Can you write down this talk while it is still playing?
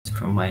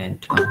from my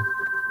end.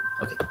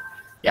 Okay,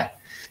 yeah.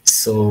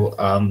 So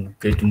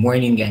good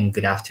morning and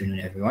good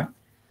afternoon, everyone.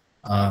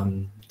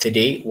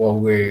 Today, what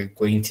we're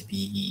going to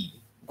be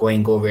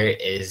going over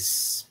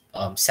is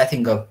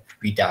setting up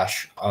Redash,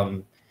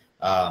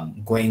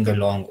 going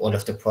along all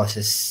of the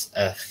process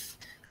of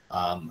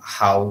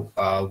how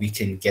we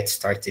can get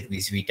started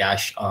with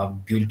Redash,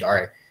 build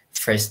our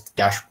first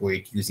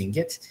dashboard using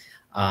it,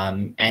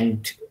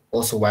 and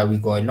also while we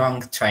go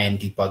along, try and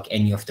debug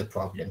any of the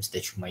problems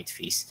that you might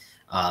face.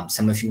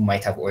 Some of you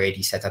might have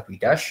already set up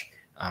Redash,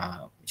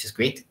 which is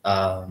great.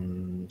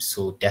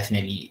 So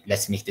definitely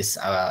let's make this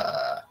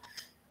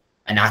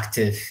an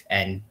active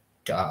and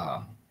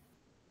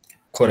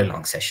call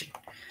along session.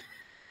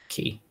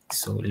 Okay,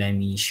 so let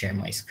me share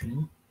my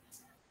screen.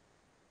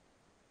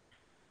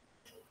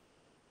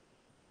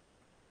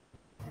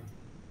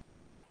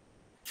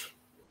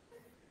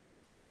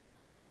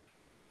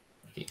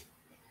 Okay,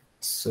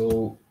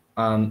 so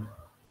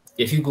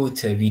if you go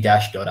to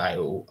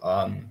redash.io,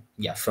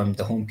 yeah, from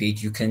the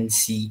homepage, you can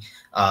see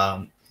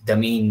the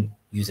main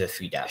user of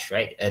Redash,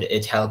 right?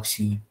 It helps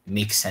you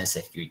make sense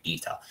of your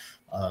data.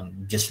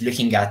 Just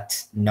looking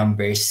at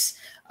numbers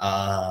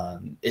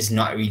is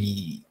not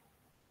really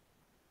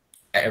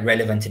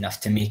relevant enough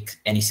to make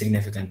any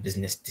significant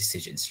business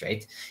decisions,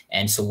 right?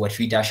 And so what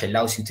Redash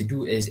allows you to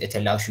do is it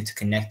allows you to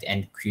connect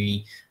and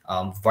query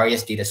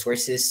various data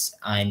sources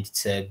and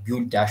to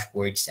build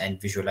dashboards and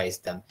visualize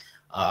them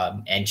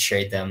and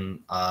share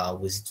them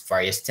with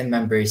various team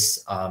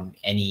members,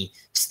 any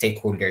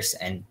stakeholders,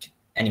 and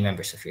any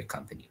members of your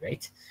company,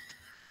 right?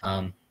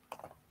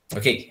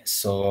 Okay,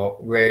 so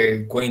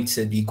we're going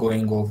to be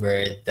going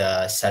over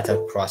the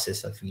setup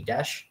process of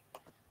Redash.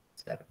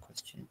 Is that a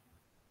question?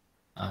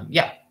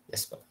 Yeah,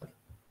 yes,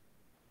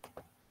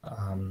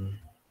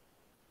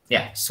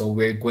 yeah, so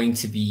we're going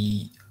to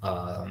be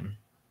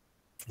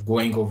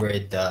going over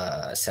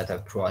the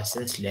setup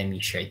process. Let me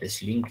share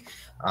this link.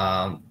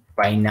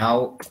 By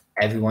now,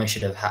 everyone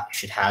should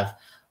have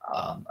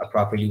a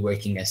properly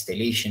working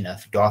installation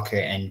of Docker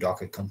and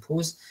Docker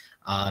Compose.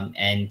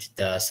 And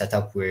the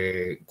setup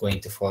we're going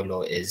to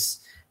follow is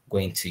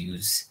going to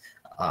use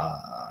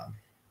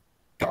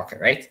Docker,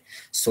 right?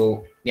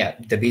 So yeah,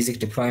 the basic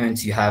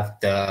deployments, you have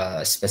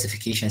the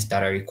specifications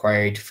that are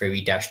required for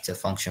Redash to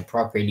function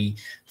properly,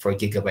 4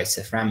 gigabytes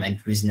of RAM and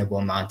reasonable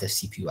amount of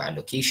CPU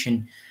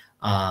allocation.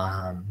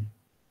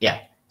 Yeah,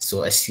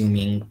 so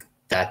assuming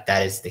that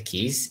that is the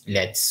case,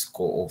 let's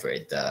go over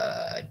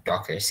the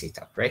Docker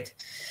setup, right?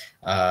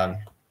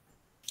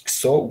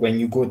 So when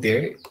you go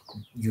there,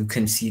 you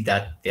can see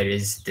that there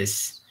is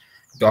this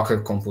Docker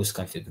Compose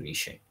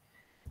configuration,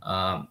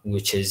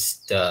 which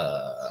is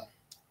the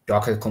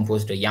Docker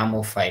Compose, the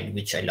YAML file,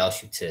 which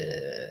allows you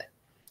to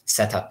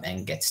set up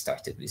and get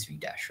started with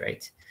Redash,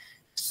 right?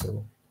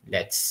 So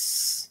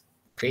let's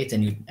create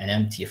an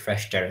empty,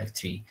 fresh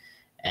directory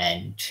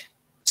and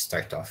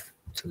start off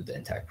through the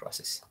entire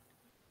process.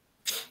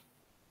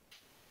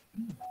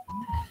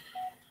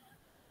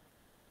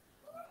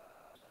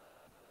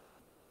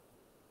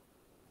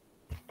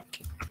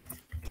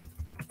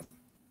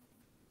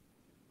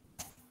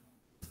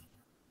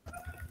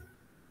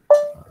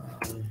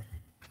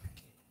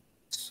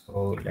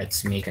 So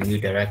let's make a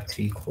new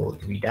directory called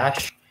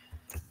Redash.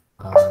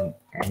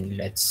 And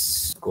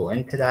let's go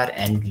into that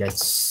and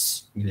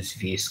let's use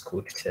VS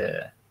Code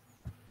to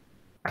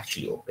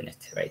actually open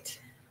it, right?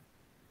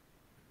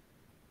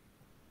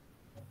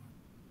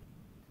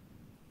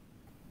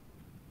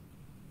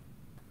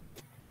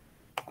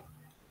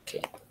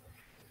 Okay.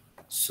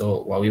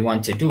 So what we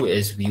want to do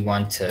is we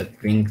want to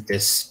bring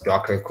this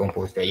Docker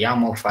Compose, the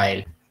YAML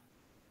file,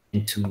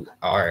 into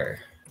our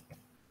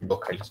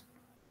local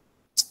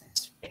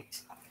instance,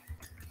 right?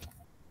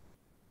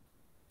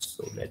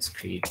 So let's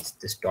create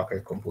this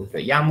Docker Compose, the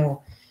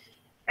YAML,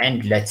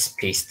 and let's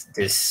paste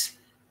this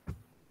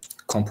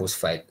compose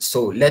file.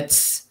 So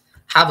let's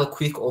have a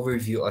quick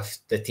overview of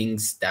the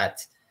things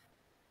that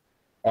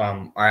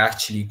are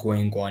actually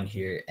going on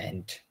here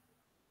and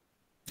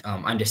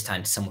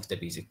understand some of the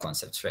basic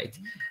concepts, right?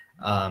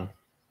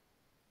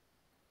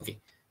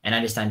 Okay, and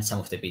understand some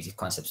of the basic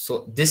concepts.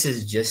 So this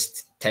is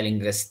just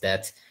telling us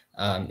that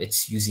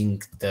it's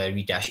using the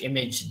Redash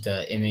image,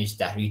 the image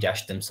that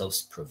Redash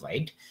themselves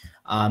provide.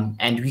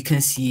 And we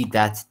can see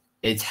that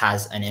it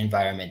has an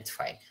environment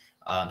file.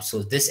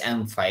 So this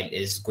M file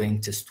is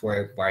going to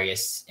store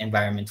various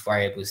environment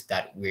variables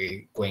that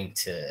we're going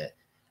to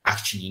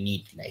actually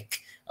need,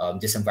 like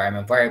this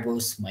environment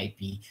variables might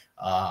be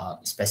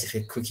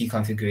specific cookie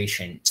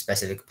configuration,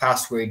 specific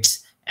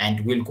passwords,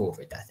 and we'll go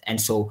over that. And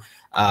so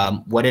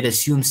what it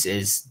assumes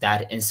is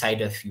that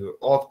inside of your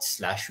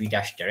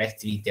opt/redash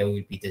directory, there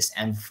will be this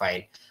M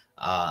file,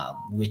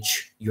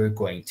 which you're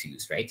going to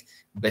use, right?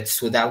 But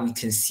so that we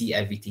can see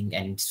everything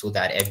and so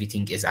that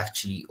everything is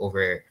actually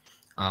over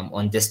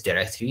on this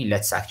directory,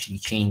 let's actually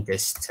change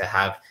this to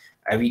have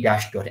a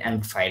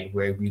redash.m file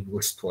where we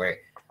will store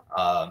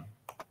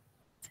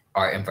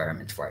our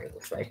environment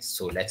variables, right?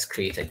 So let's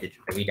create a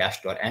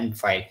redash.m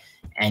file,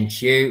 and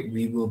here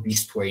we will be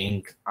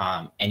storing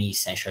any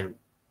essential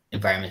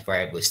environment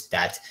variables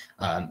that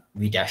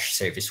Redash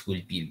service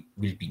will be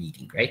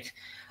needing, right?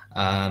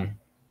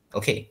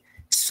 Okay,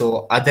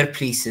 so other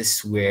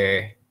places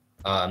where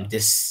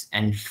this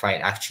env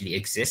file actually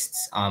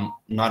exists,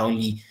 not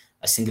only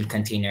a single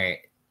container,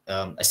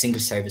 a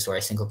single service or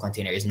a single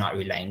container is not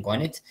relying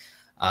on it.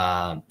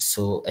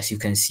 So as you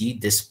can see,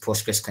 this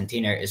Postgres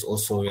container is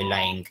also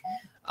relying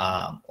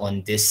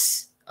on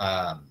this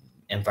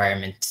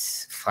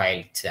environment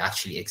file to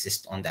actually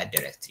exist on that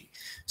directory.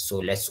 So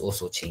let's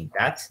also change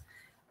that.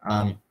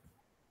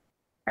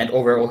 And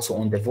over also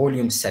on the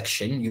volume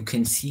section, you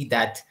can see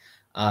that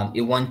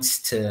it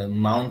wants to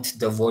mount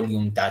the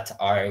volume that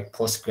our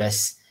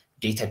Postgres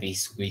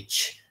database,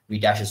 which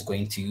Redash is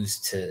going to use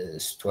to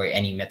store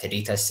any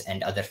metadata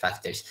and other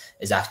factors,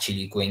 is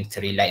actually going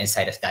to rely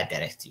inside of that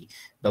directory.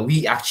 But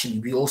we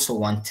also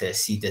want to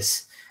see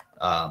this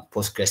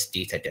Postgres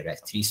data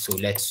directory. So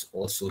let's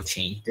also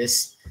change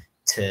this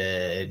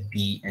to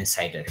be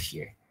inside of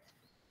here.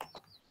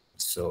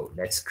 So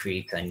let's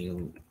create a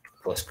new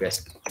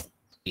Postgres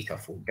data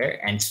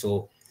folder. And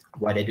so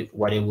what it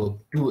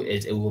will do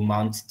is it will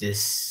mount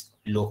this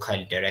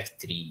local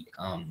directory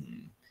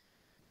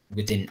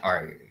within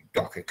our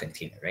Docker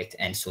container, right?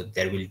 And so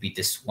there will be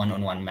this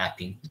one-on-one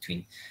mapping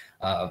between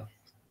our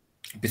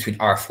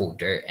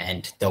folder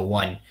and the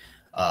one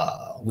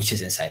which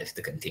is inside of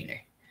the container.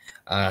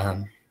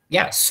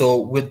 Yeah, so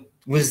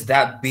with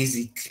that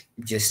basic,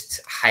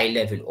 just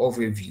high-level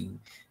overview,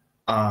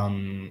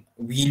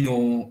 we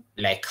know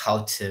like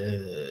how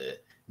to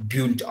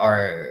build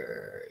our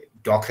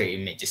Docker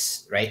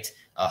images, right?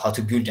 How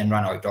to build and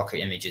run our Docker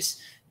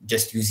images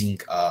just using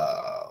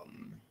a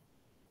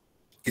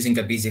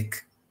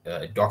basic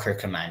Docker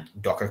command,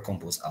 Docker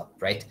compose up,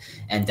 right?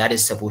 And that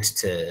is supposed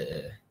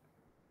to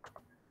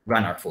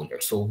run our folder.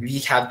 So we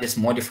have this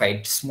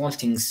modified small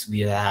things.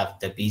 We have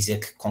the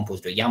basic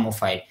compose.yaml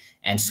file.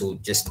 And so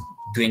just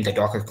doing the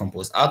Docker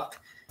compose up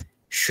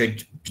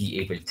should be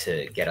able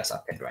to get us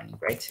up and running,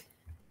 right?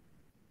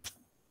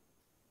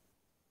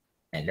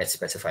 And let's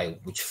specify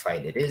which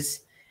file it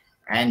is.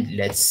 And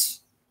let's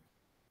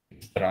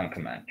run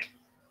command.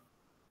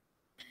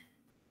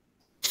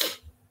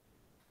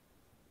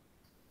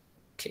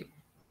 Okay.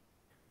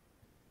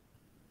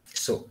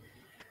 So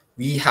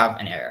we have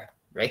an error,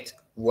 right?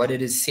 What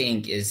it is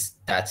saying is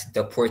that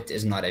the port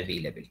is not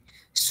available.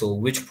 So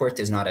which port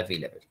is not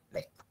available?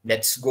 Like,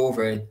 let's go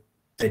over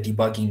the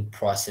debugging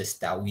process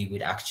that we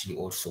would actually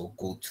also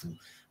go through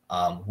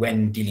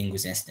when dealing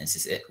with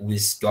instances,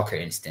 with Docker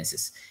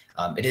instances.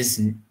 It is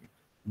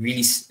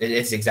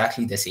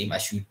exactly the same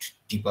as you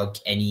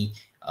debug any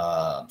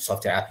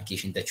software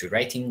application that you're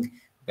writing,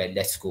 but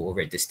let's go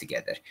over this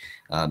together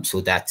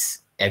so that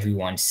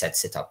everyone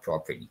sets it up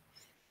properly.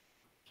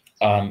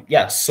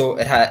 Yeah, so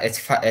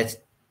it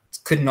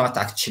could not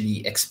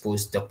actually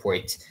expose the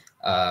port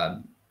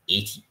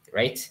 80,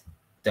 right?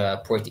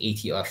 The port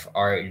 80 of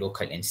our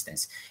local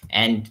instance.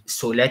 And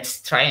so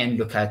let's try and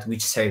look at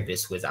which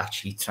service was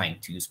actually trying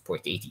to use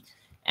port 80.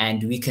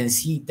 And we can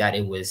see that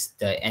it was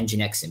the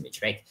Nginx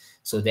image, right?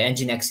 So the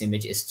Nginx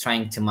image is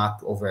trying to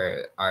map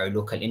over our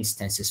local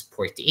instances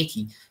port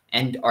 80,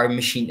 and our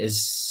machine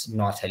is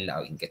not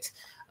allowing it.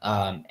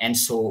 And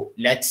so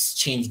let's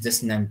change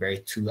this number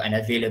to an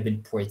available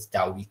port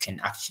that we can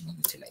actually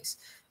utilize.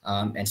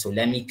 And so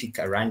let me pick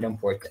a random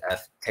port of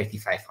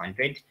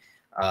 3500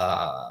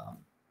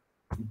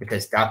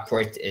 because that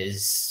port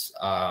is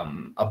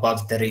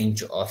above the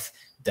range of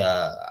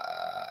the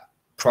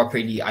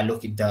properly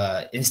allocated,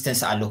 the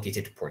instance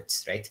allocated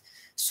ports, right?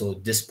 So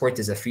this port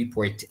is a free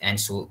port, and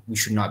so we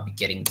should not be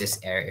getting this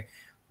error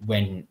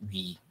when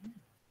we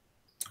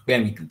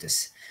do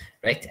this,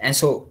 right? And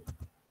so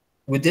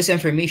with this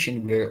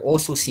information, we're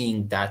also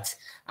seeing that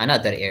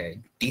another error: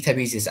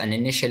 database is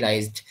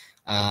uninitialized,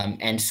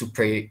 and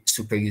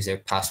super user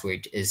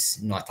password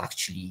is not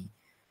actually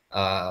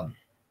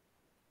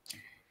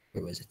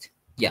where was it?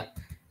 Yeah.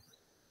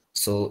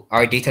 So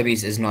our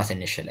database is not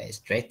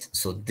initialized, right?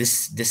 So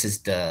this is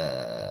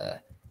the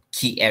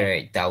key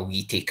error that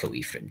we take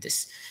away from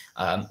this.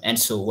 And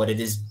so what it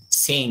is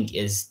saying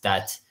is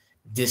that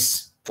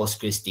this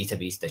Postgres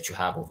database that you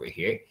have over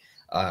here,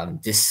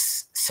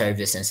 this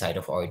service inside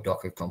of our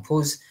Docker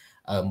Compose,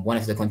 one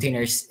of the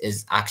containers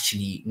is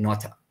actually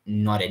not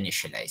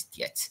initialized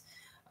yet.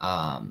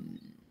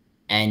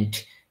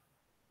 And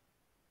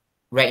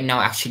right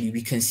now, actually,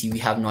 we can see we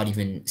have not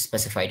even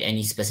specified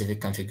any specific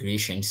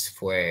configurations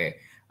for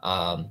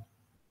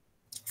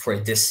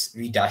this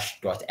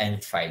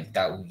redash.env file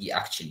that we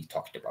actually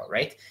talked about,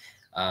 right?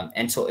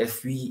 And so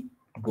if we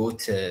go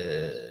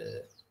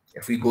to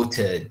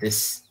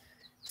this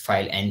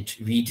file and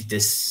read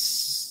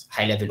this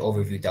high-level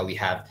overview that we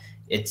have,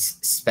 it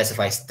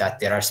specifies that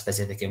there are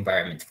specific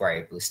environment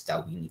variables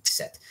that we need to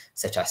set,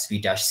 such as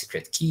redash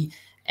secret key.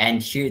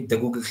 And here, the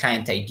Google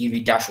Client ID,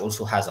 Redash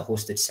also has a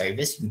hosted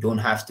service. You don't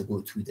have to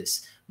go through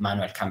this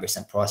manual,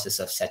 cumbersome process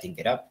of setting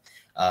it up.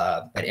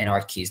 But in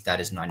our case, that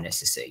is not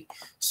necessary.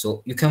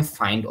 So you can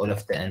find all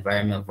of the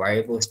environment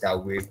variables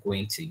that we're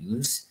going to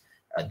use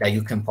that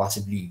you can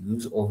possibly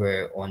use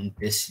over on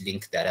this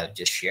link that I've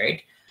just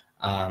shared.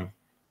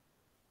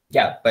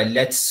 Yeah, but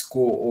let's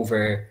go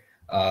over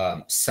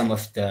some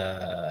of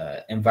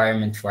the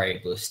environment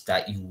variables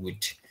that you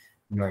would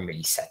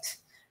normally set,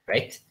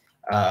 right?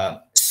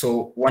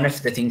 So one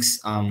of the things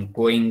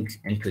going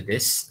into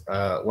this,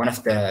 one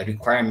of the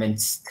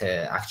requirements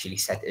to actually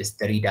set is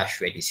the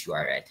redash-redis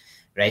URL,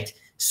 right?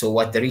 So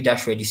what the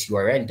redash-redis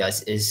URL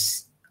does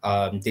is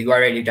the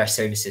URL redash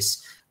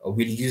services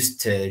will use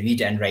to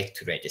read and write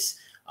to Redis.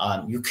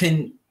 You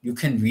can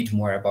read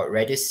more about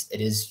Redis.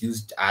 It is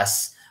used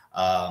as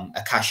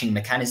a caching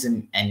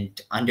mechanism, and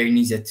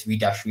underneath it,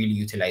 redash really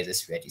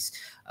utilizes Redis.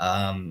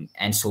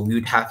 And so we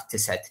would have to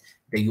set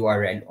the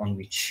URL on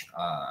which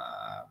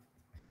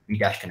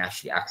redash can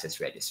actually access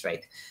Redis,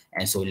 right?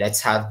 And so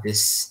let's have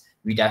this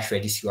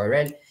redash-redis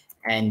URL,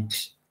 and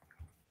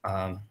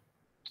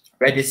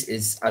Redis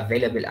is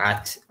available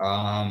at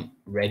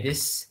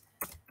Redis,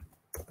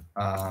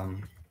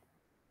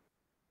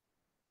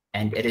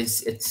 and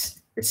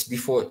it's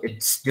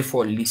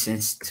default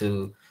licensed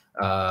to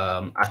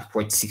at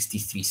port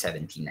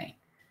 6379,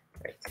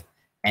 right?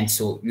 And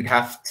so you'd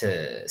have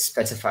to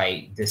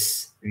specify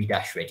this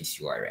redash-redis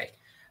URL.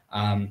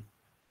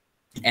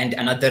 And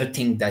another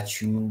thing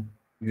that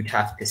you'd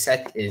have to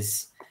set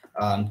is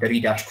the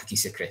redash cookie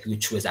secret,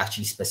 which was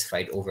actually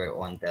specified over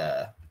on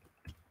the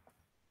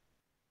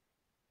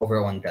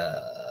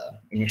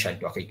initial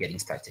Docker getting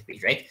started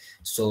page, right?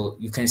 So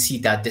you can see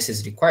that this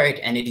is required,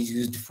 and it is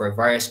used for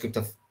various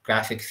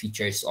cryptographic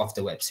features of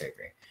the web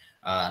server.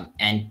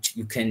 And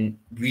you can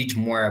read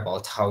more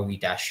about how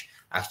redash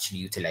actually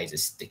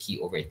utilizes the key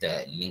over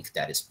the link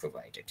that is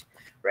provided,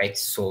 right?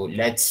 So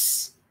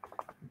let's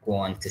go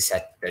on to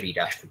set the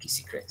redash cookie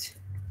secret.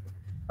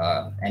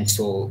 And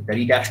so the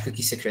redash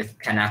cookie secret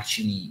can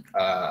actually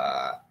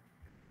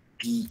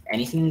be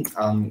anything,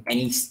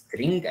 any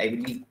string, I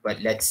believe,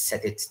 but let's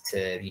set it to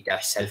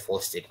redash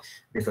self-hosted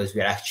because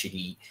we're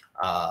actually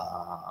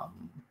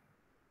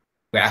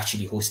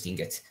hosting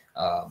it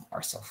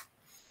ourselves.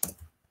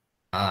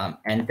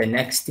 And the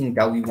next thing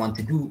that we want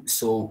to do,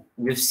 so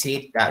we've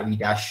said that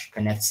redash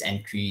connects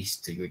entries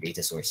to your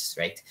data sources,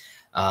 right?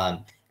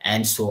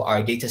 And so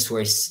our data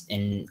source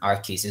in our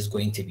case is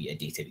going to be a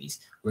database.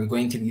 We're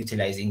going to be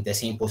utilizing the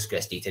same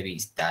Postgres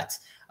database that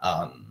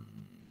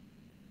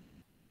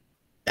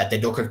that the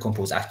Docker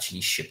Compose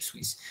actually ships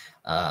with.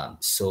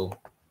 So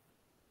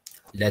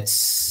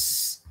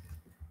let's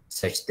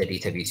search the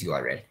database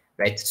URL,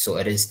 right? So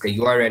it is the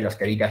URL of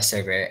the redash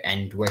server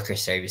and worker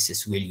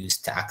services we'll use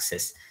to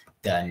access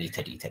the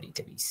metadata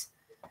database.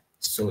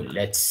 So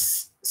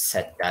let's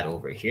set that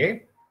over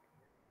here.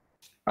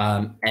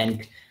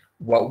 And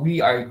what we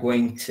are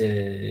going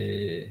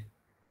to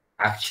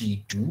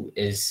actually do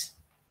is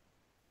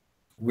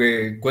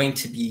we're going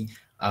to be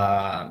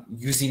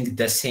using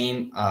the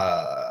same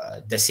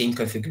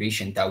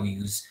configuration that we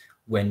use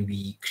when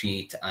we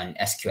create an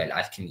SQL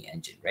Alchemy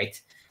engine, right?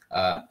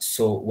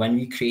 So when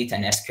we create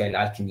an SQL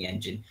Alchemy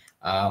engine,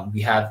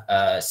 we have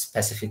a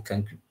specific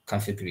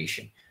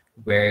configuration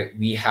where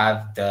we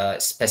have the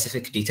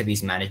specific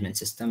database management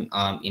system.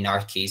 In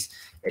our case,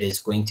 it is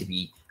going to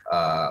be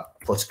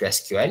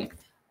PostgreSQL.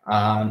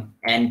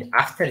 And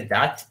after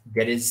that,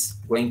 there is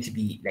going to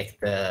be, like,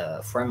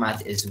 the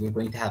format is we're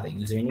going to have a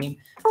username.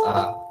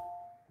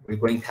 We're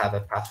going to have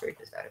a password.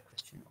 Is that a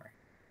question?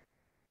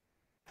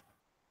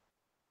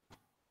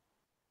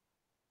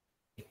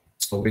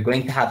 So we're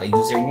going to have a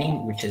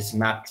username, which is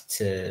mapped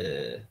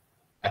to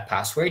a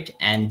password.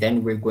 And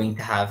then we're going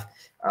to have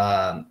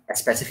a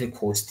specific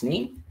host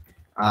name.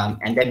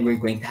 And then we're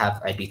going to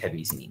have a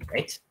database name,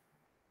 right?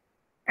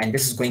 And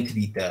this is going to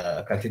be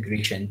the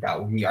configuration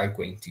that we are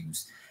going to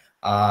use.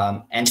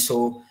 And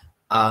so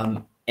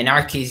in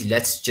our case,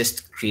 let's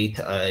just create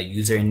a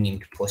user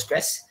named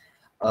Postgres.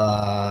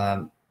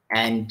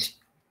 And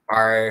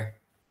our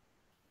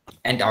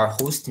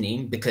host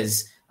name,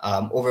 because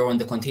over on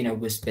the container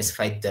we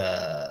specified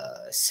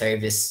the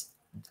service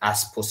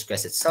as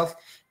Postgres itself,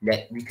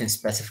 that we can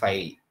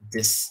specify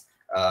this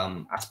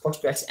as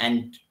Postgres.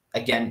 And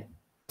again,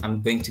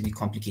 I'm going to be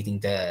complicating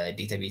the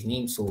database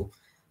name, so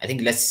I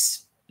think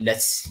let's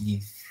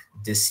leave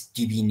this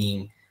DB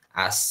name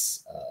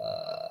as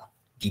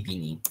DB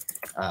name,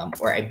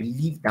 or I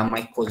believe that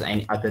might cause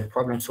any other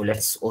problem. So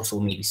let's also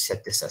maybe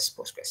set this as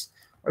Postgres,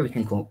 or we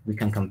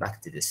can come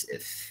back to this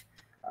if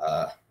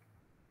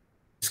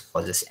this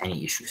causes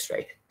any issues,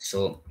 right?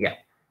 So yeah,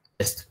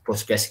 just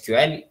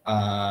PostgreSQL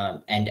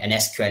and an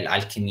SQL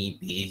Alchemy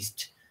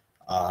based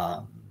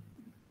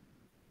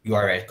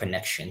URL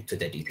connection to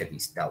the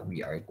database that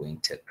we are going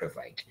to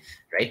provide,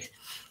 right?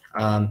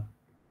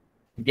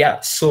 Yeah.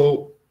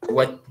 So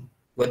what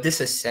this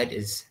has said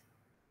is,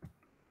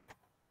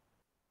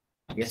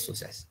 yes, so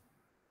says.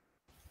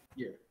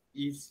 Yeah,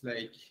 it's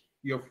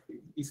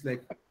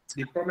like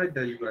the format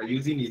that you are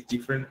using is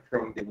different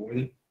from the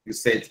one you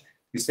said.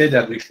 You said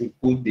that we should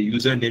put the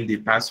username, the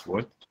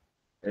password,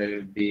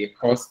 the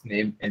host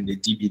name, and the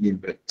DB name.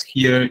 But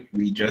here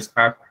we just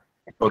have,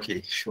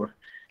 okay, sure.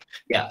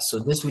 Yeah, so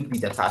this would be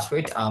the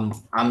password.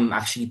 I'm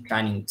actually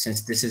planning,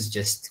 since this is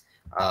just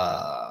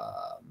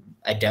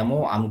a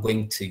demo, I'm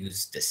going to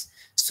use this.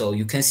 So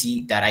you can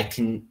see that I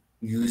can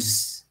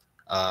use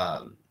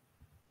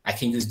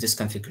this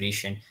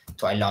configuration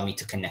to allow me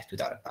to connect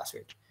without a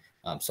password.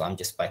 So I'm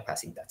just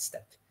bypassing that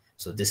step.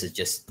 So this is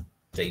just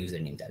the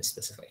username that is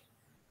specified.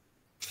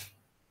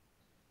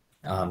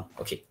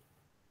 Okay.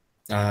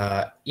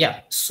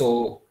 Yeah,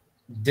 so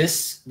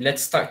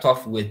let's start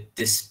off with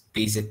this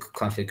basic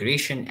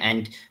configuration,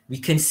 and we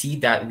can see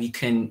that we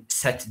can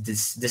set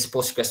this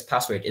Postgres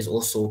password is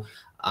also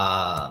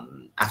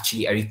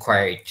actually a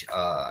required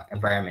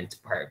environment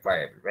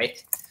variable,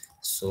 right?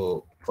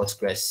 So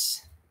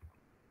Postgres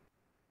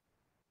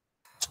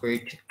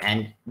password,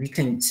 and we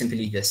can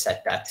simply just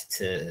set that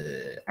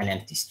to an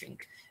empty string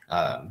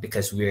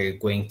because we're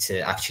going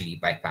to actually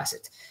bypass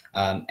it.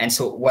 And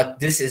so what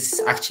this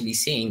is actually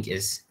saying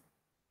is,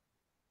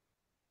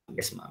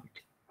 yes, Mohammed.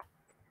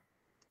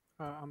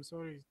 I'm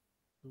sorry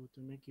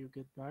to make you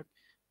get back,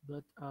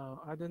 but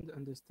I didn't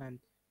understand.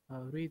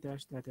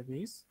 Redash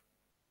database.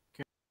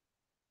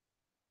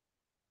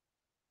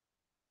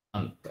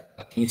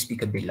 Can you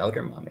speak a bit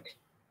louder, Mohammed?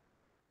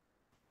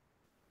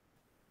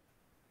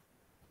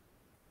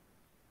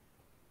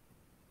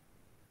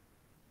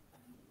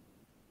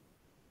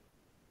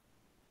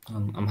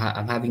 I'm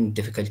having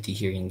difficulty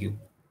hearing you.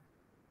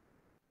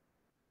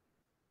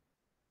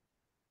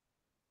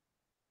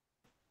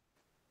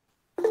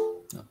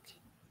 Okay.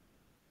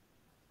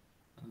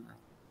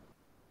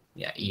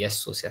 Yeah, yes,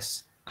 so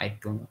yes. I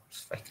don't know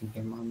if I can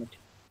hear Mohammed.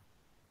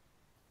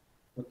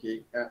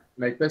 Okay.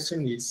 My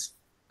question is,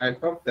 I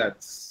thought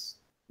that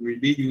we'll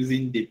be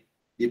using the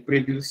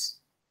previous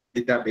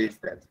database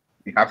that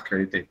we have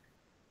created.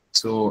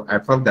 So I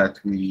thought that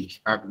we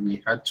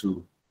had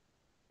to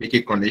make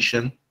a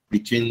connection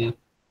between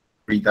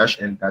Redash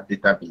and that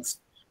database.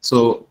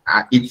 So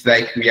it's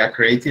like we are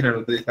creating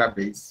another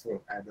database.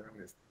 So I don't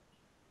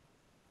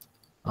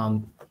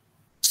understand.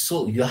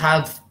 So you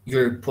have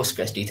your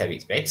Postgres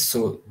database, right?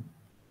 So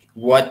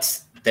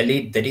what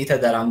the data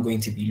that I'm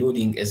going to be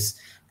loading is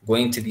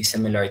going to be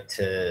similar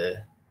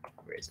to,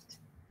 where is it?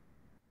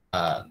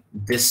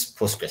 This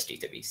Postgres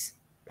database,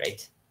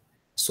 right?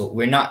 So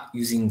we're not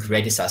using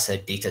Redis as a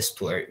data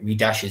store.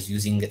 Redash is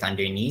using it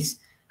underneath.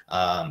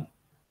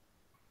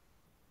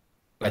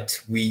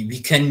 But we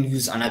can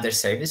use another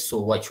service. So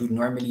what you would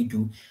normally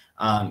do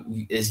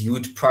is you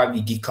would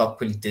probably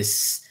decouple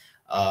this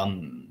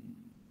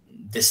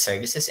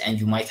services, and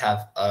you might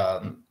have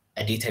a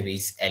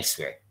database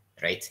elsewhere,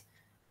 right?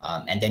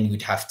 And then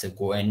you'd have to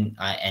go in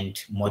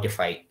and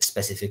modify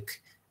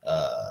specific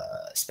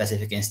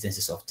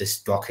instances of this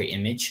Docker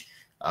image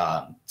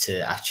to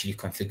actually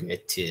configure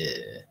it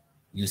to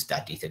use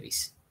that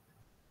database.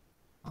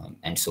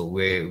 And so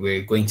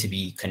we're going to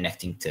be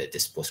connecting to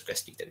this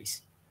Postgres database.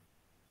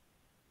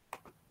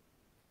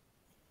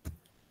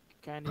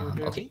 Can you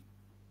hear okay. me?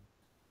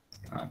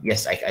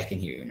 Yes, I can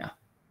hear you now.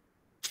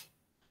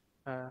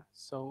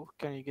 So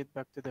can you get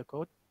back to the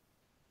code?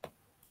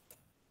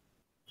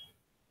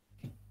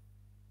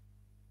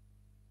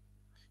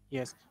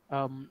 Yes.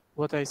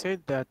 What I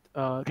said that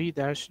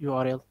redash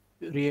URL,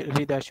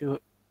 redash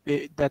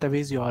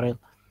database URL.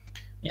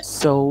 Yeah.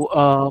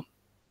 So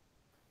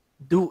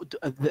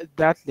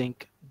that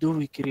link, do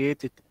we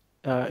create it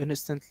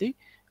instantly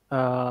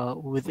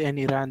with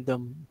any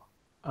random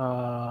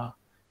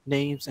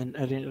names and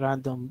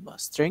random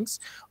strings,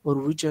 or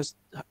we just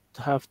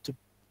have to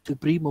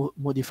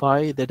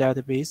pre-modify the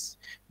database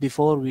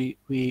before we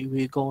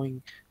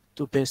going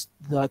to paste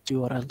that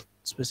URL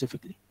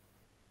specifically?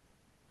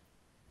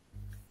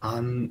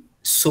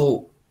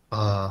 So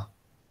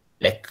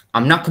like,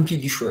 I'm not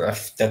completely sure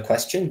of the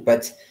question,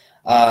 but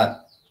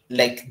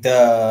like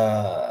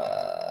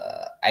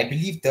I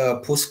believe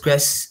the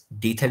Postgres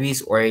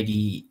database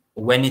already,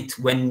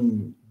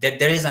 when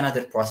there is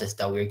another process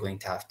that we're going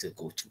to have to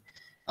go to.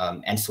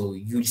 And so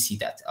you'll see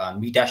that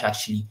Redash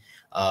actually,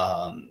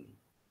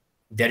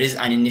 there is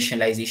an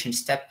initialization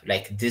step,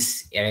 like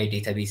this array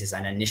database is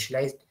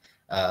uninitialized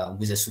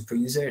with a super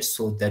user.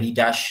 So the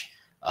Redash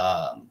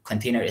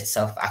container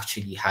itself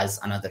actually has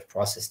another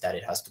process that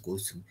it has to go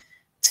through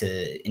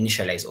to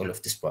initialize all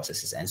of these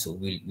processes. And so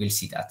we'll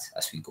see that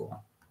as we go on.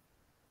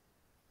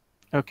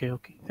 Okay,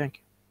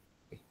 thank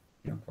you.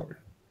 No problem.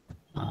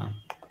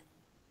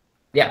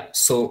 Yeah,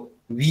 so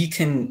we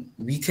can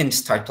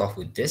start off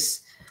with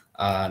this,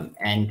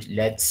 and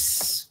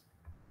let's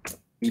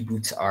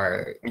reboot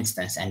our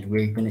instance, and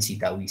we're going to see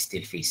that we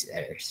still face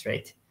errors,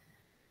 right?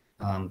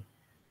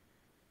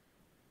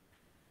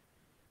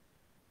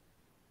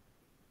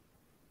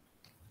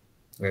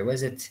 Where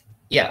was it?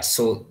 Yeah,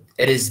 so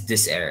it is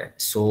this error.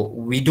 So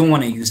we don't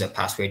want to use a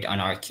password on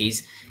our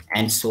case.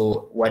 And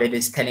so what it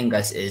is telling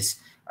us is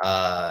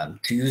to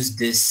use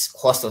this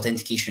host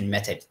authentication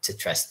method to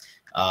trust.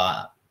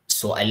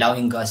 So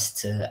allowing us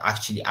to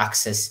actually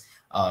access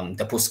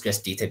the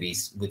Postgres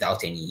database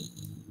without any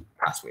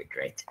password,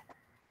 right?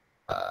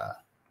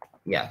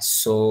 Yeah,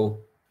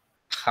 so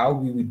how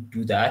we would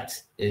do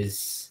that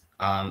is,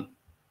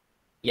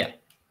 yeah,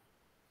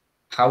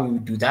 how we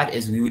would do that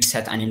is we would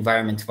set an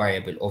environment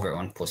variable over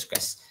on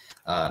Postgres.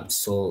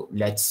 So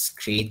let's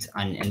create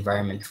an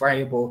environment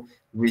variable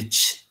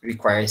which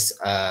requires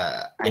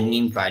a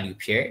name value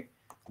pair,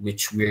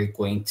 which we're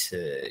going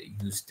to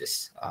use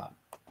this.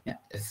 Yeah,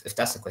 if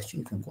that's the question,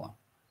 you can go on.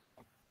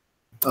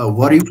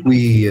 What if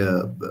we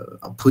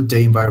put the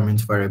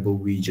environment variable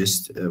we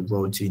just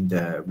wrote in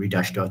the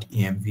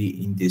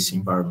redash.env in this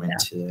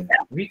environment?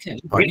 We can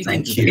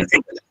do here,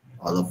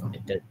 all of them.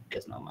 It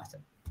does not matter.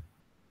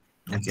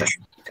 Okay.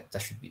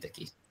 That should be the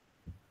case.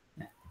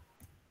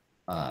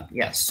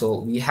 Yeah. So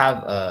we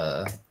have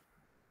a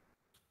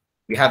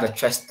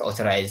trust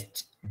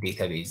authorized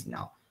database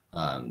now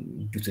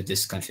due to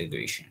this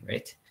configuration,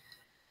 right?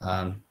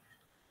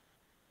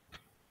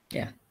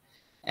 Yeah.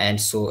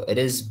 And so it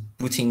is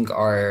booting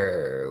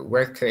our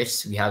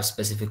workers. We have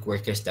specific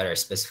workers that are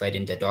specified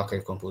in the Docker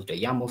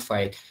compose.yaml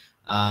file.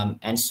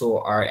 And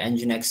so our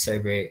Nginx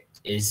server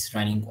is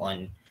running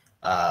on,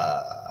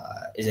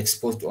 is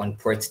exposed on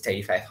port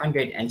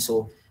 3500. And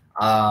so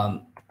a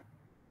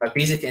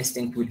basic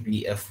instinct would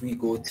be if we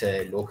go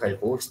to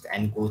localhost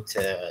and go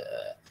to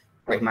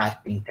port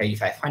mapping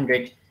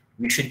 3500,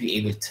 we should be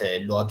able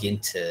to log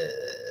into,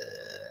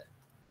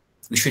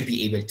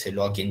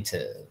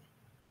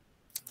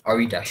 our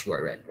Redash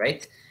URL,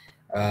 right?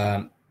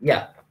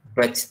 Yeah,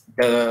 but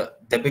the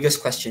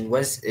biggest question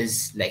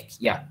is like,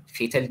 yeah,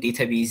 fatal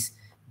database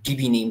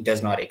DB name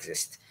does not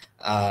exist.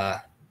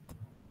 Yeah,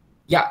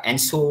 and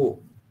so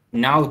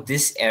now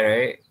this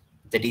error,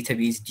 the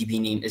database DB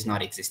name is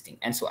not existing.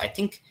 And so I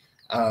think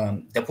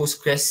the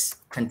Postgres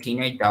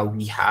container that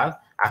we have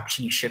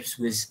actually ships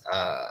with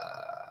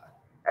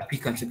a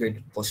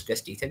pre-configured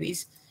Postgres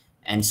database.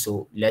 And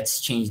so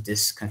let's change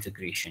this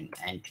configuration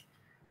and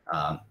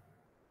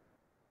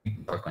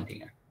our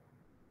container.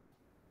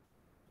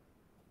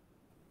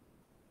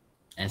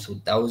 And so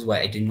that was why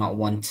I did not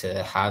want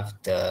to have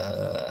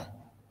the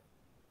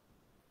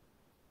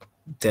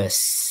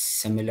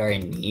similar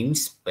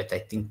names, but I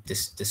think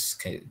this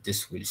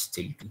will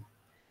still do.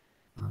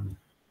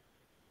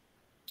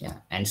 Yeah,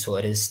 and so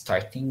it is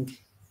starting.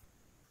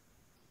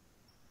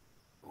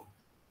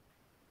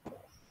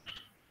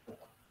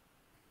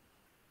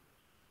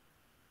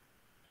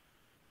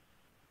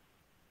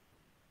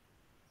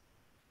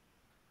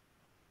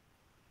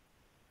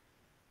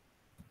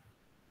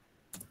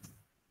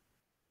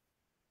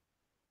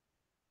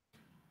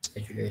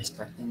 Scheduler is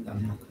starting.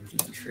 I'm not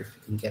completely sure if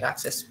we can get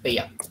access, but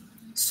yeah.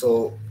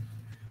 So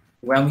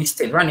when we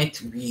still run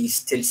it, we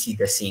still see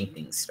the same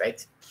things,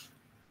 right?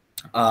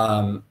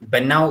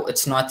 But now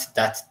it's not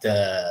that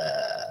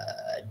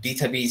the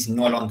database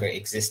no longer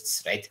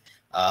exists, right?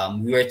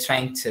 We were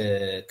trying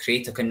to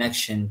create a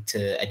connection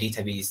to a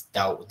database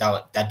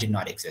that did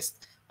not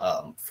exist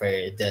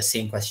for the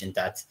same question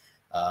that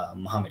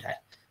Mohammed had,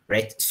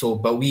 right? So,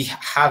 but we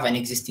have an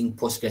existing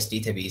Postgres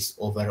database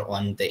over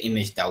on the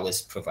image that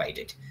was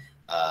provided.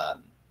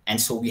 And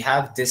so we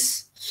have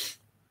this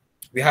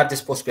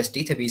Postgres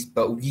database,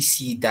 but we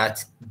see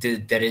that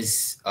there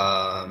is,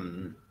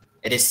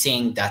 it is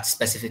saying that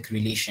specific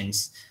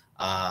relations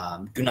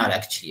do not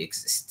actually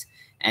exist.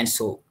 And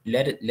so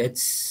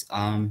let's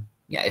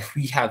yeah, if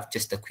we have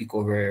just a quick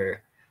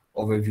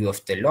overview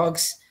of the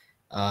logs,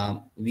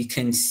 we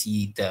can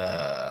see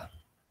that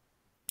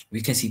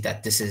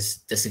this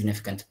is the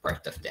significant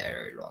part of the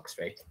error logs,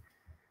 right?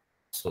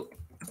 So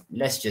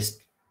let's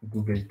just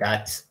Google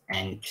that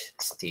and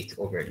state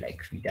over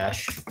like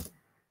redash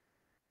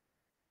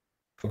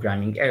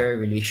programming error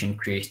relation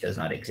create does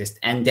not exist.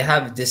 And they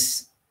have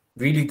this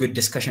really good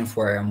discussion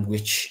forum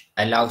which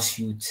allows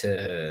you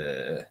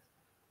to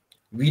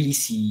really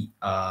see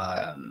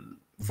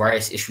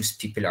various issues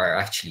people are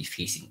actually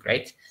facing,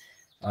 right?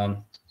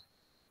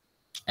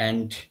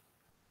 And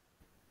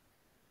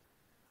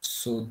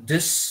so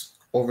this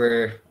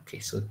okay,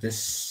 so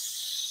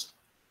this,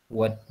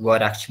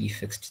 what actually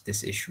fixed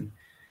this issue?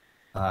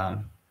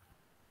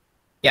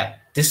 Yeah,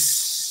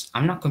 this,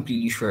 I'm not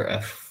completely sure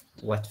of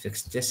what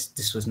fixed this.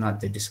 This was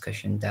not the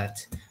discussion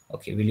that,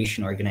 okay,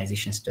 relation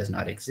organizations does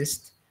not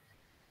exist.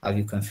 Have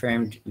you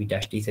confirmed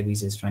Redash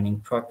database is running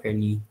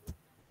properly?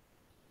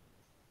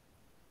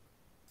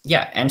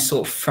 Yeah, and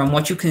so from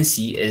what you can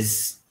see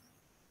is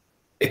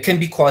it can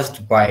be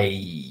caused by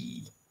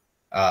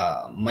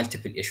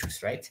multiple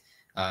issues, right?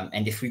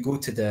 And if we go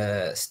to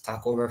the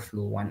Stack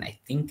Overflow one, I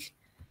think,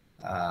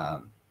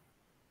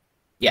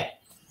 yeah.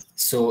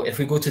 So if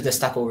we go to the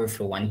Stack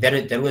Overflow one,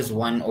 there was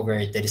one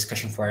over the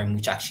discussion forum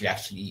which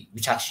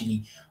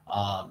actually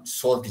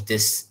solved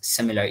this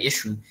similar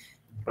issue,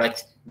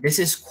 but this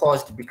is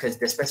caused because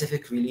the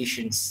specific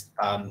relations,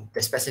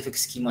 the specific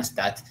schemas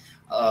that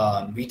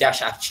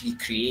Redash actually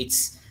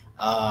creates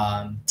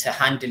to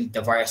handle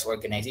the various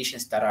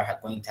organizations that are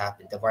going to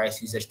happen, the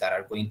various users that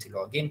are going to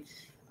log in,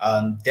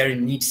 there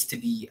needs to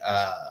be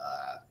a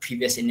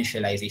previous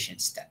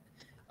initialization step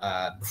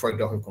before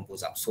Docker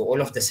Compose up. So all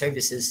of the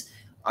services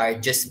are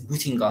just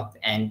booting up,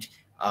 and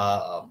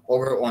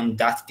over on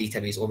that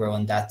database, over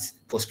on that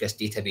Postgres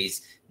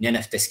database, none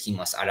of the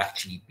schemas are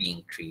actually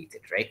being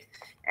created, right?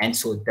 And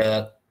so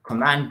the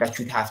command that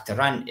you'd have to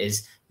run is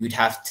you'd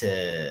have to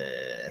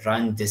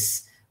run this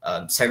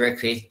server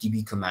create db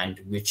command,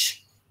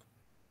 which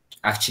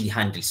actually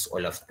handles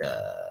all of the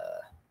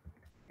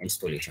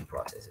installation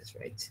processes,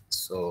 right?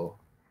 So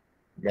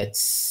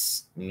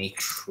let's make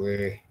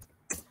sure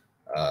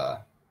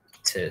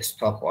to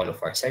stop all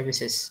of our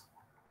services,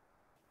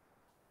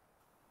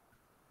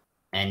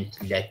 and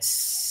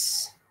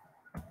let's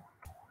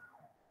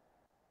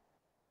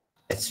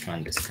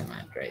run this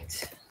command, right?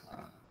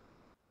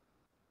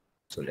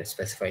 So let's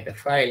specify the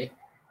file,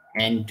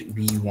 and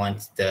we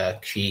want the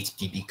create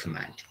db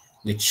command,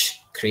 which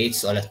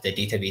creates all of the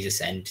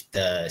databases and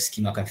the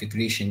schema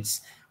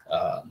configurations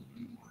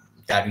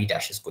that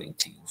Redash is going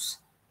to use.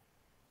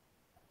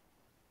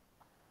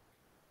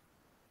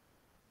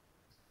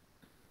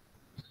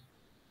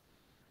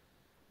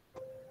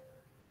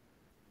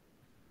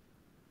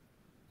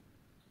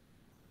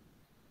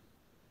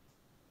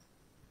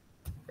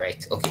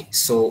 Right, okay,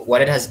 so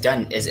what it has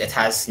done is it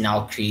has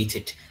now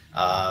created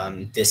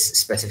this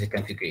specific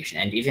configuration.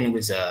 And even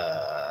with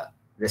the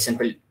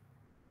simple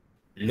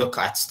look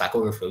at Stack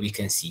Overflow, we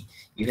can see,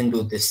 even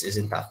though this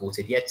isn't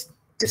upvoted yet,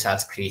 this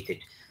has created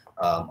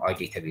our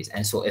database.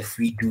 And so if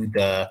we do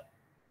the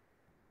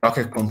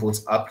Docker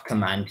Compose up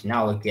command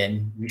now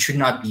again, we should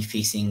not be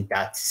facing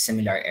that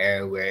similar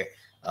error where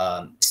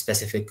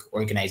specific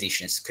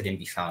organizations couldn't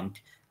be found.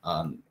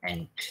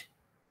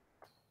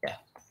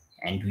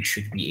 And we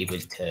should be able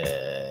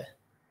to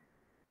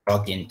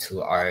log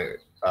into our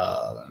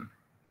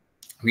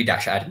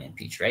Redash admin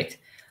page, right?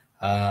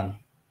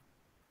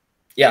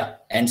 Yeah,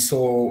 and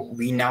so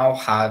we now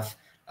have,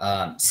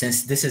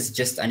 since this is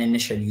just an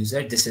initial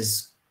user, this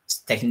is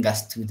taking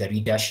us through the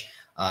Redash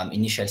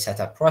initial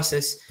setup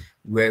process,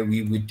 where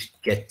we would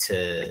get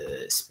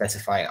to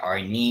specify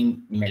our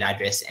name, email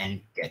address,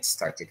 and get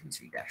started with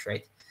Redash,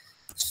 right?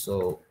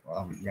 So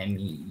let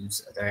me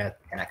use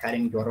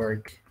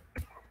khanacademy.org.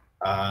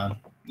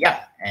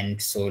 Yeah,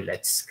 and so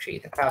let's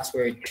create a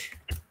password,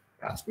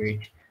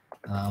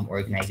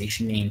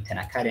 organization name, Khan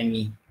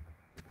Academy.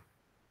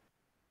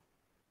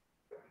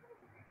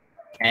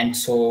 And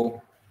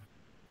so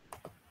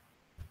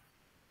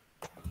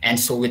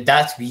with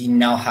that, we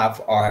now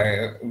have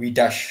our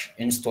Redash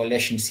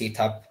installation set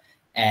up,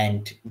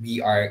 and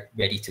we are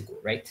ready to go,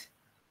 right?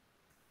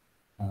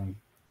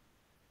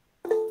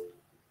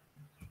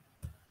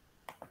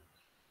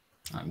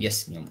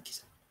 Yes,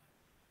 Nyomukisa.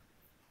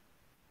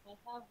 I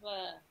have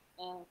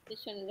a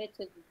question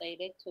related to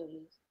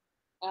directories.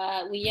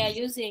 We are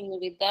using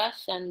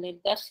Redash, and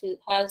Redash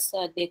has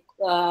the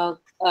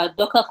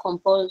Docker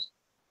Compose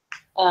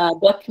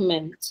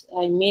document,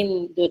 I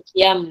mean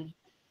 .yaml.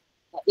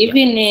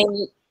 Even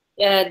in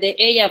the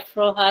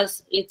Airflow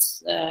has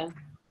its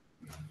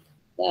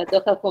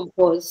Docker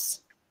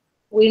Compose.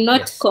 Will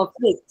not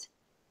conflict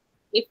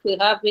if we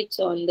have it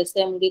on the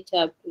same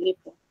GitHub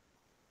repo.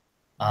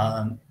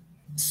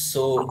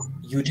 So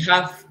you'd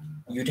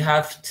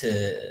have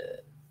to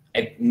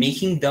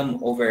making them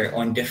over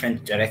on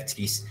different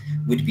directories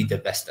would be the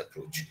best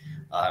approach.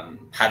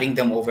 Having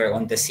them over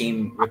on the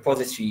same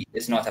repository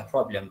is not a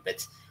problem,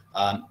 but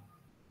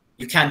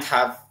you can't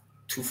have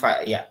two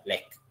files. Yeah,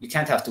 like you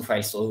can't have two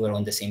files over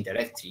on the same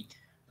directory.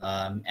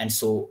 And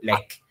so,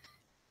 like,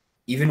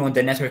 even on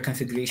the network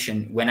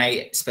configuration, when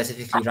I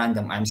specifically run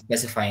them, I'm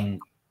specifying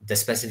the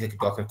specific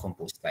Docker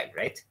Compose file,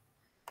 right?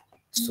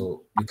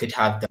 So you could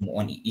have them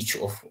on each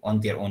on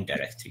their own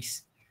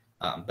directories,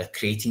 but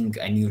creating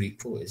a new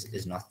repo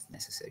is not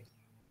necessary.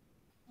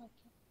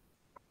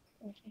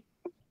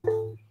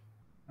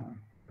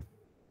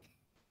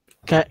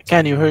 Okay.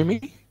 Can you hear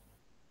me?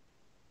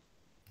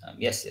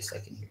 Yes, I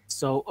can hear.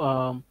 So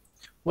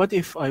what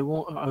if I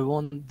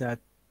want that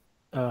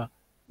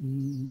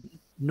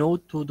no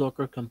two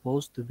Docker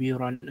Compose to be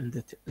run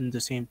in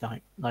the same time,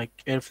 like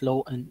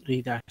Airflow and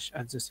Redash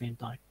at the same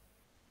time,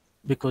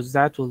 because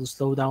that will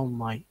slow down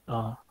my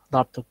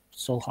laptop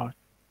so hard.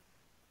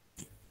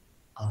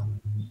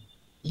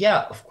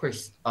 Yeah, of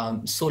course.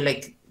 So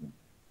like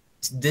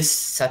this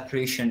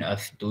separation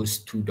of those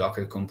two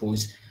Docker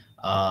Compose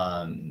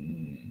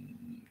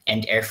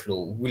and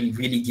Airflow will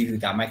really give you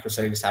that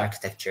microservice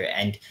architecture,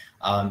 and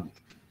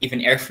even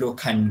Airflow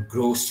can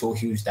grow so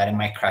huge that it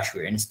might crash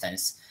your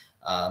instance,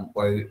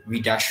 or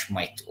Redash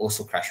might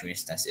also crash your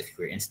instance if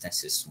your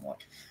instance is small.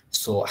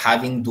 So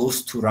having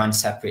those two run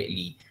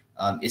separately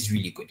is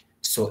really good.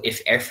 So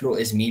if Airflow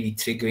is maybe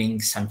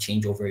triggering some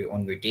changeover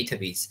on your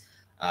database,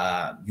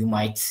 you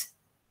might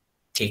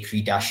take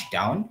Redash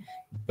down.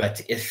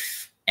 But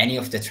if any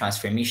of the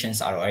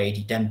transformations are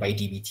already done by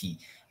DBT,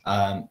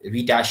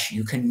 Redash,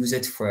 you can use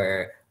it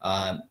for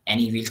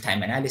any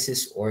real-time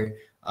analysis, or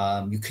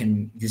you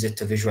can use it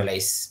to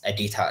visualize a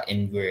data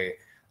in your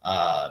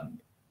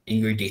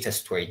data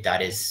store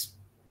that is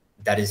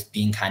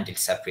being handled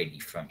separately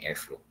from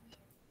Airflow,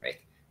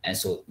 right? And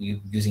so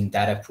using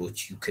that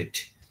approach, you could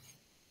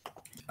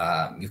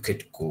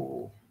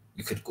go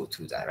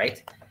through that,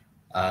 right?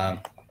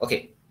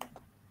 Okay,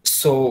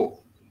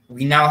 so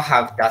we now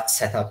have that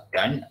setup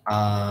done.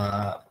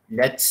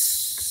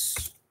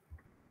 Let's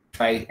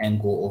try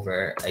and go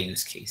over a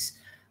use case.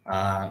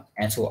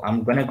 And so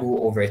I'm gonna go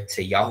over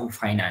to Yahoo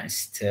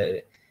Finance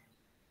to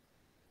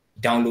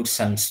download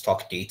some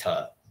stock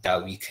data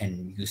that we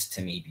can use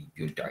to maybe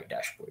build our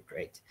dashboard,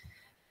 right?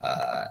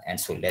 And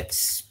so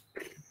let's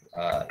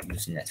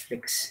use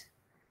Netflix.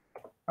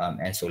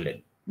 And so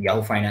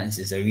Yahoo Finance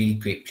is a really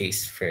great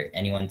place for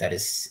anyone that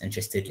is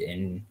interested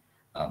in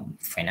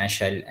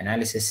financial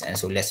analysis. And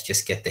so let's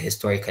just get the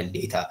historical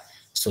data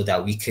so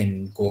that we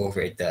can go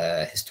over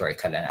the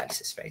historical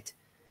analysis, right?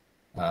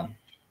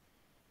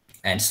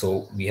 And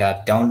so we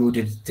have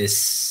downloaded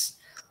this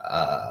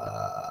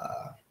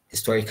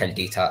historical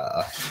data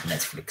of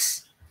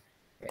Netflix,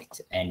 right?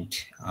 And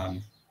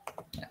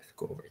let's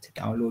go over to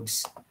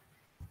downloads.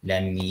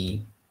 Let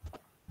me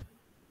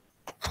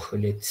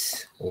pull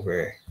it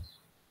over.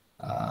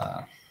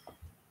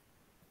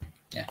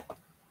 Yeah.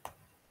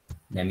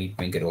 Let me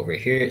bring it over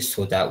here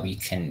so that we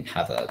can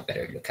have a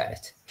better look at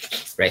it.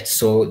 Right,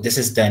 so this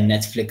is the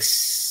Netflix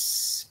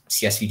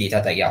CSV data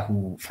that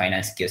Yahoo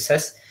Finance gives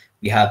us.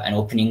 We have an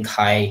opening,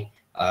 high,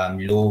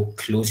 low,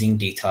 closing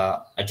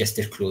data,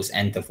 adjusted close,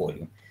 and the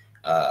volume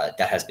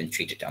that has been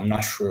traded. I'm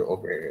not sure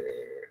over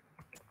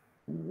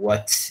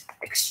what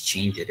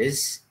exchange it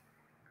is.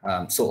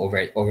 So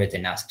over the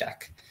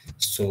NASDAQ.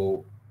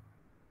 So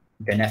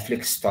the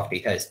Netflix stock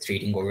data is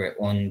trading over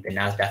on the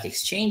NASDAQ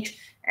exchange,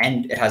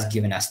 and it has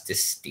given us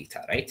this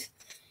data, right?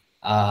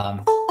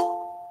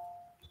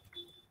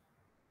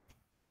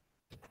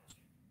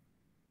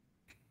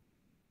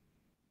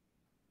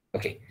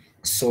 Okay,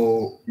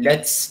 so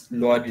let's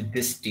load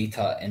this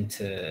data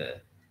into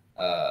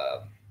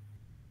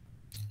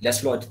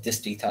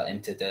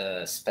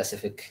the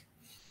specific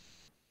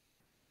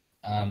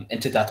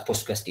into that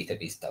Postgres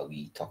database that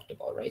we talked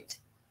about, right?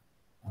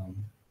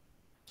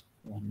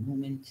 One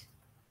moment.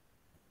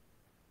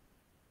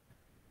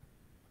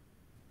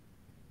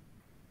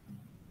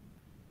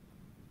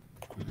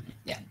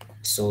 Yeah,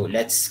 so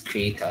let's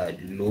create a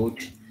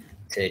load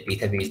to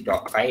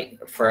database.py.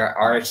 For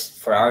our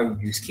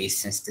use case,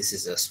 since this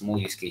is a small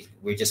use case,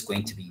 we're just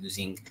going to be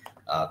using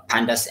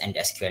Pandas and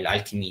SQL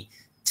Alchemy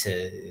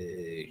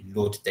to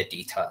load the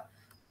data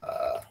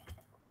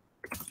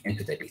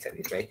into the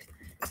database, right?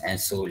 And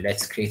so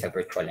let's create a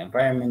virtual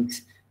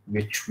environment,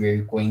 which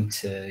we're going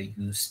to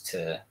use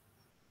to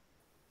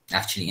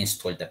actually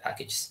install the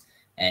packages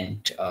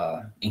and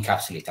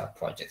encapsulate our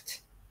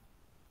project.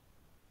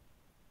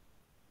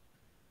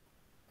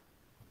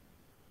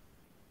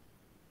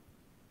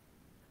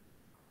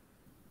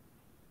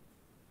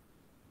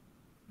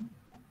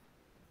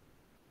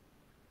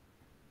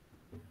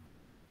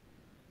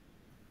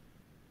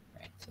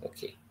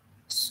 Okay,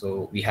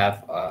 so we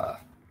have our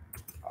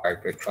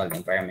virtual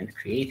environment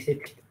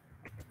created.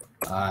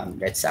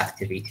 Let's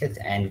activate it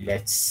and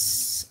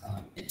let's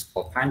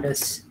install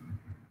Pandas.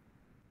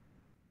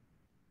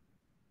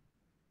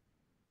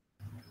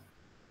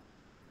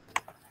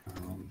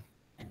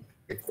 And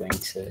we're going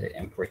to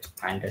import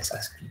Pandas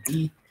as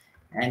PD,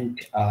 and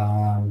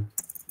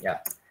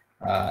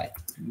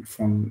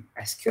from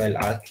SQL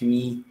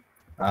Alchemy,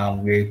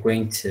 we're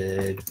going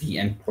to be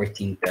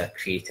importing the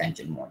Create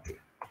Engine module.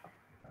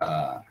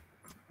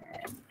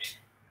 And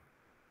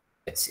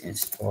let's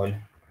install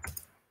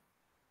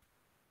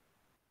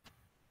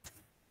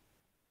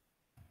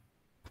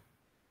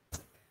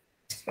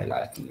SQL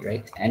Alchemy,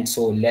 right? And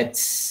so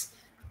let's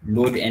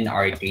load in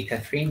our data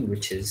frame,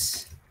 which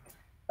is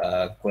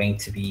going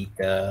to be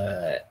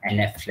the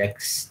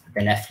Netflix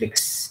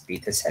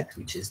dataset,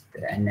 which is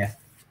the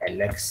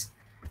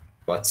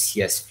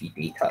nflx.csv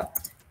data.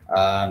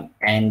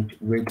 And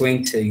we're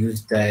going to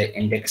use the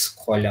index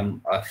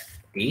column of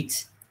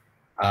date.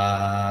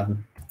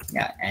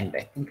 Yeah, and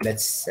I think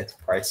let's set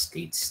parse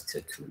dates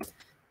to 2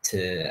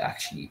 to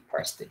actually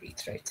parse the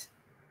date, right?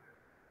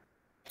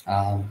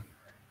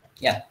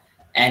 Yeah,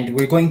 and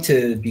we're going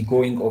to be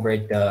going over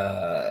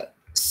the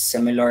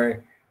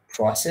similar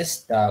process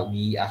that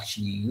we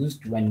actually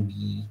used when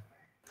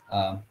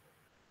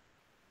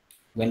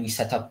we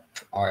set up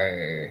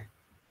our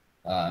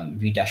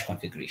Redash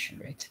configuration,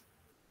 right?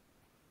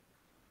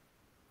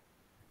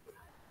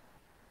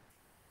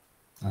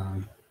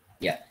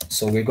 Yeah,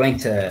 so we're going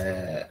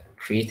to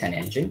create an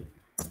engine.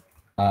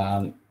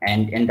 And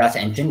in that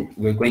engine,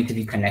 we're going to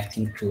be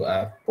connecting to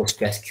a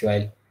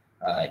PostgreSQL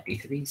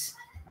database.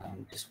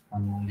 Just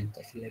one moment,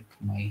 I feel like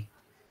my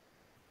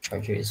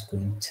charger is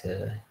going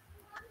to...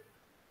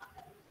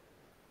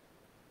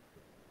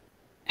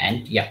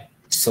 And yeah,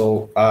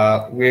 so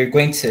we're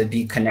going to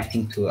be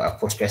connecting to a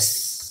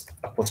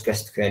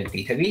PostgreSQL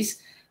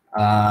database.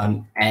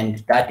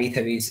 And that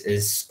database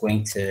is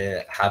going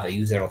to have a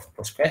user of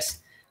Postgres.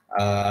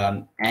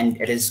 And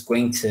it is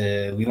going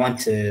to, we want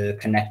to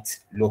connect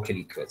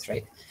locally to it,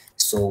 right?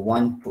 So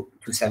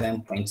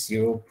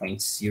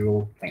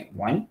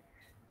 127.0.0.1,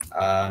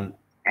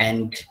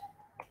 and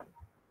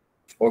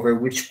over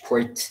which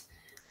port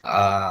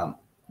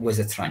was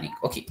it running?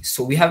 Okay,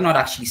 so we have not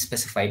actually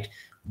specified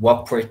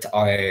what port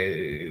our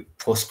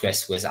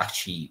Postgres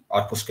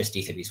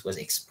database was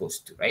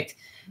exposed to, right?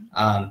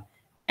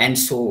 And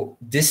so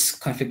this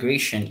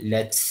configuration,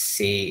 let's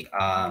say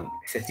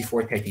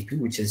 5432,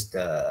 which is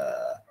the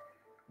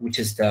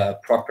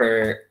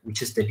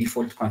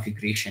default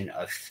configuration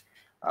of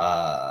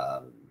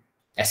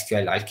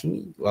SQL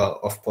Alchemy, well,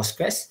 of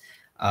Postgres.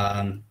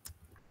 And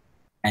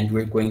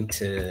we're going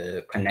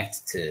to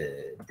connect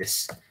to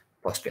this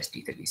Postgres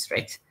database,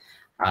 right?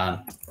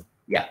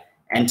 Yeah.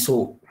 And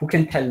so who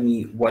can tell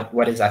me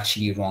what is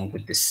actually wrong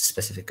with this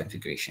specific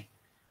configuration?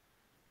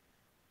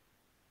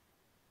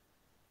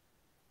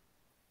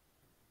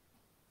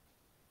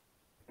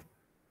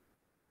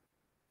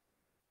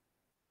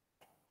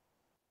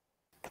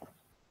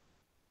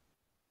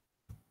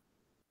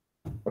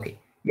 Okay,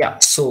 yeah,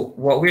 so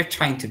what we're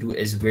trying to do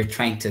is we're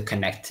trying to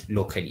connect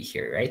locally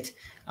here, right?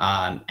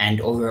 And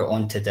over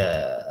onto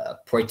the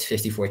port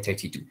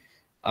 5432.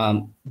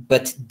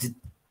 But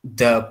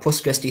the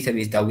Postgres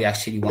database that we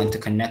actually want to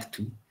connect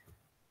to.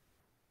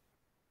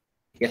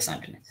 Yes,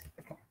 Antoinette.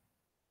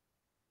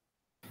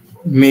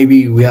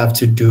 Maybe we have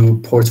to do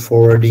port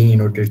forwarding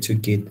in order to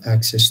get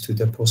access to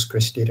the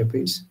Postgres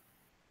database.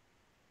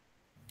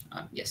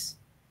 Yes,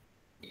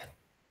 yeah,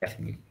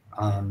 definitely.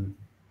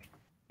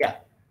 Yeah,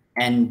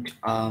 and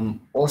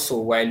also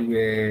while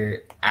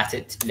we're at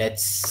it,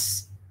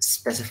 let's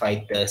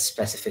specify the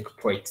specific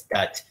port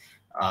that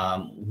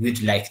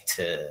we'd like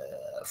to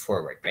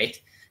forward,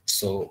 right?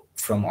 So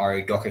from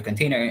our Docker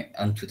container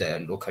onto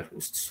the local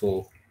host.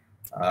 So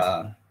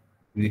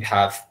we'd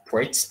have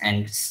ports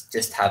and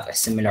just have a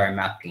similar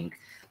mapping.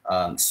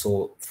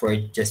 So for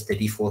just the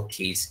default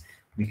case,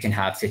 we can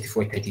have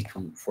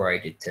 5432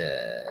 forwarded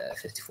to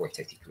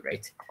 5432,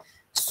 right?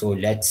 So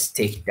let's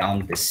take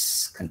down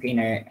this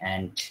container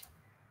and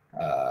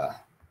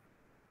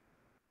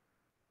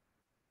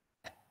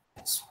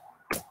let's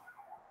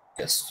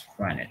just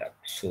run it up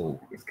so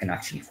it can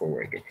actually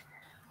forward it.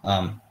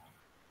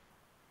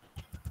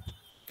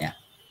 Yeah,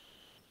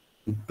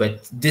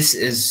 but this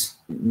is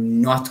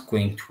not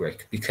going to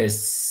work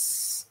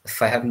because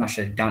if I have not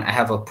shut it down, I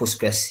have a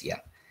Postgres, yeah.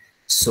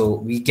 So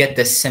we get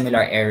the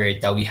similar error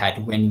that we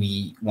had when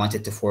we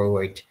wanted to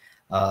forward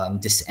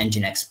this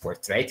engine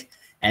export, right?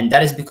 And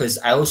that is because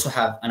I also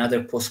have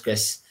another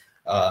Postgres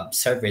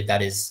server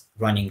that is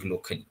running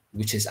locally,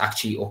 which is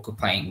actually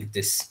occupying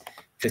this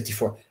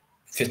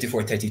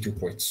 5432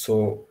 port.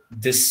 So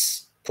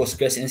this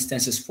Postgres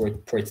instances for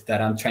port that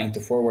I'm trying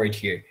to forward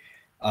here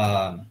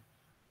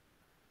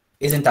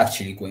isn't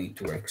actually going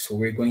to work. So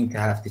we're going to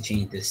have to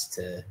change this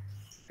to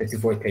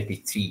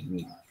 5433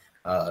 maybe,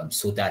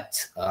 so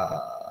that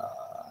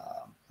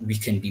we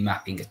can be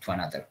mapping it to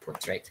another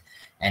port, right?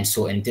 And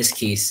so in this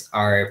case,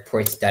 our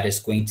port that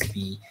is going to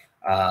be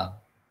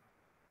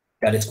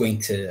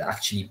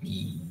actually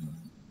be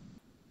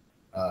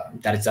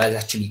that is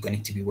actually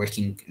going to be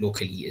working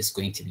locally is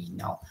going to be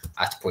now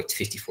at port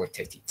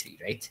 5433,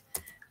 right?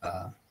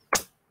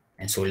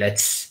 And so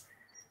let's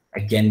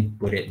again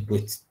put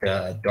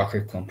the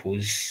Docker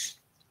Compose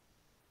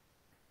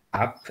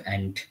app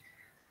and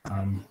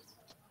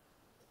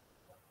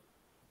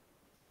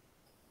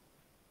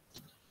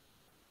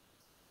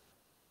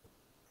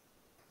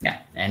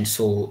yeah, and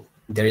so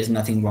there is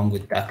nothing wrong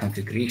with that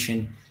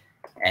configuration.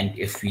 And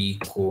if we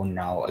go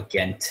now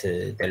again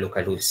to the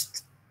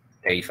localhost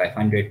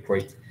 3500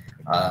 port,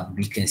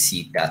 we can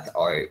see that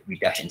our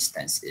redash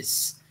instance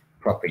is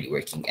properly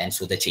working. And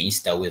so the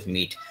changes that we've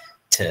made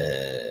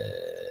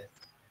to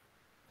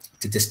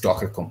this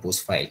Docker Compose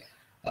file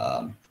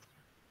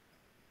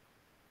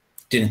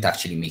didn't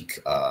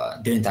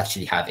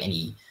actually have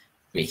any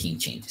breaking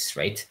changes,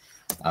 right?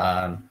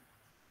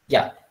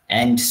 Yeah,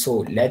 and so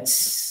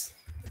let's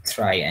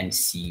try and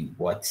see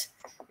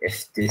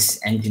if this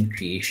engine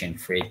creation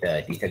for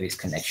the database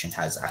connection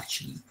has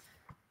actually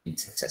been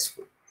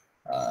successful.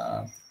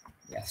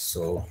 Yeah,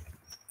 so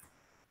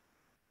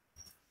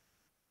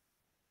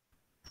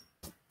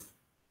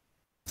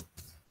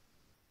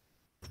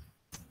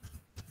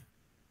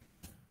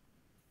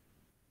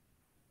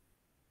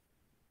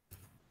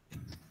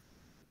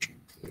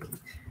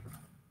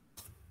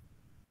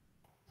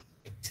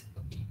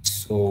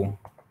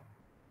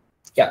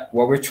yeah,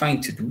 what we're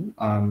trying to do,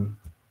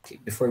 okay,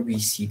 before we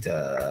see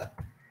the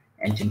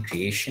engine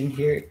creation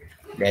here,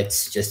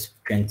 let's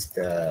just print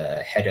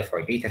the head of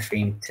our data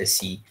frame to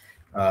see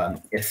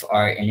if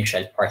our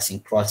initial parsing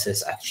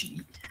process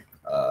actually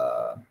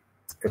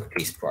took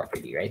place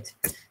properly, right?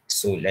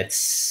 So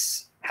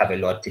let's have a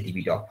log to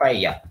db.py.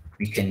 Yeah,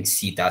 we can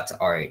see that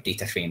our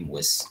data frame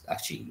was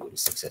actually loaded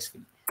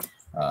successfully.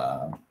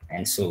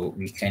 And so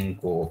we can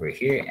go over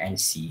here and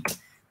see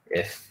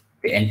if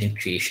the engine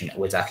creation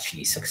was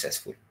actually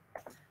successful.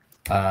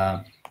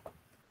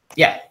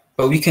 Yeah,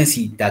 but we can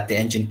see that the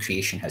engine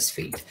creation has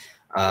failed.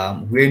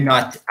 We're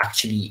not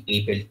actually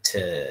able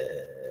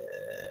to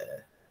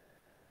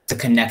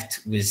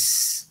connect to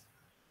this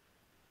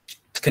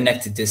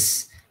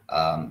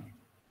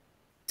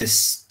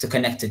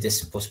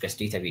Postgres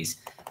database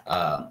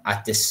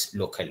at this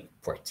local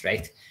port,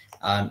 right?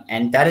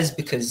 And that is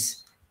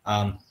because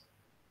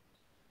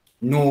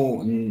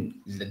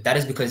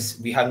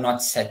we have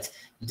not set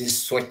this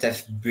sort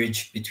of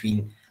bridge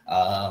between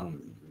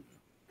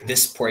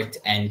this port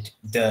and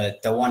the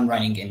one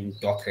running in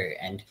Docker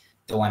and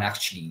the one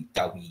actually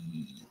that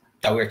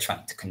we're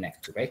trying to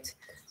connect to, right?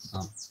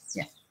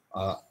 Yeah.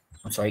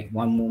 I'm sorry,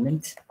 one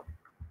moment.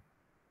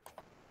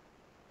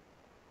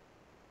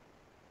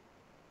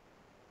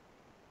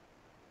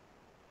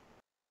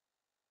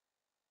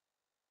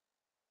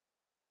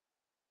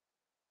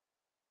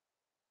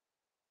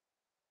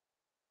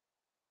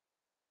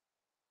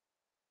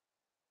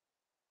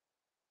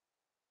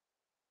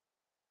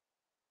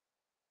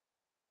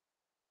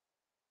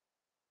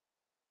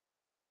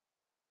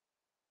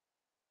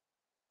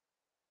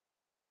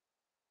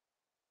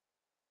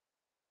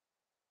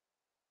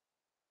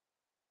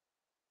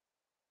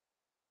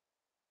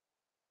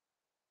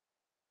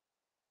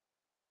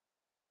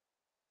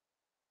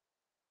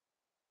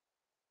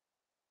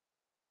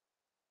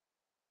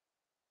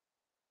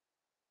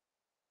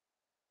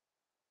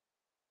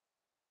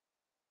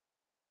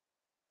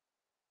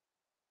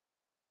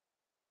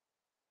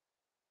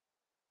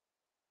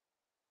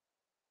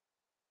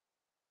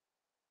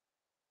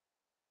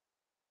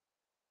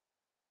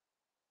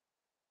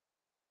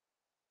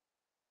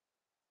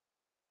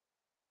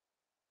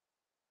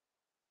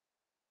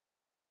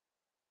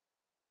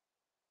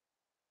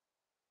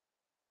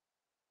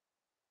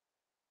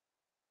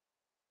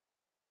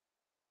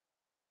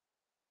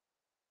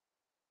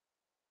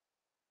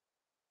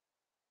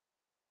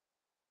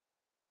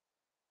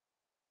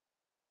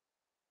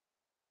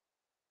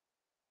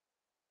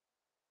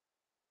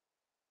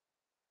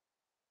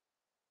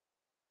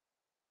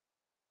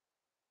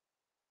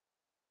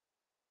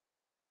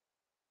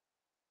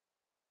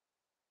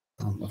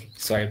 Okay,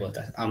 sorry about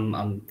that.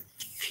 I'm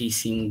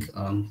facing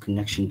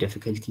connection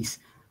difficulties.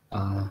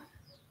 I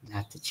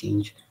have to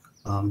change.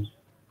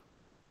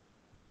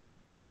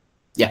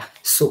 Yeah.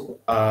 So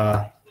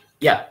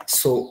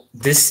so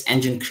this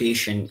engine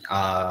creation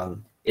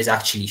is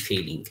actually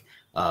failing,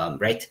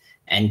 right?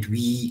 And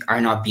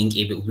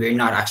we're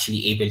not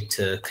actually able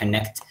to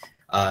connect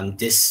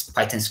this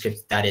Python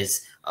script that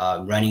is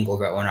running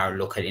over on our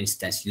local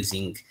instance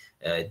using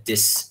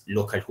this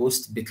local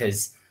host,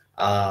 because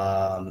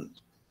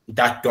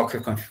that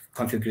Docker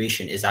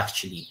configuration is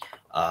actually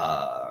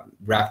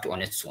wrapped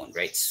on its own,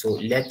 right? So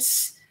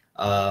let's,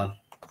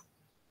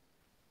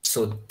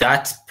 so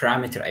that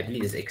parameter, I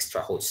believe, is extra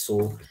host.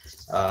 So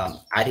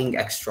adding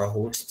extra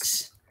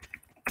hosts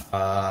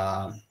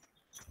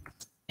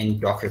in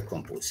Docker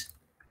Compose.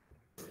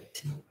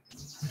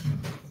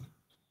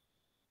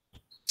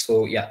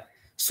 So yeah,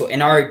 so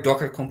in our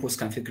Docker Compose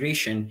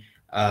configuration,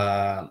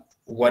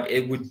 what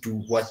it would do,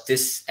 what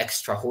this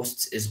extra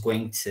hosts is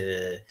going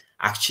to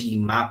actually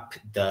map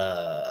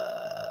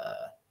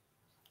the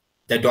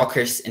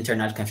Docker's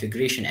internal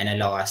configuration and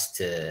allow us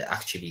to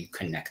actually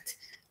connect,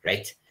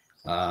 right?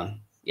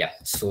 Yeah,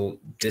 so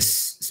this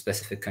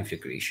specific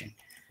configuration.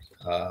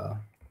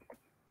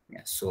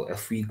 Yeah, so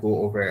if we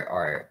go over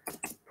our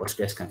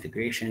Postgres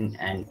configuration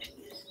and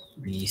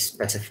we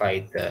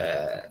specify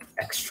the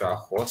extra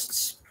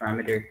hosts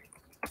parameter,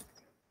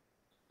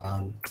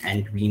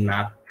 and we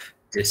map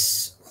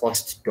this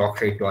host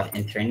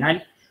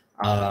docker.internal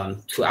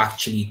to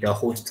actually the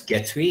host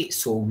gateway.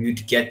 So we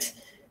would get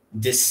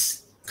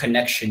this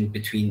connection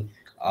between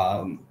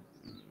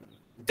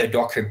the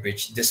Docker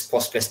bridge. This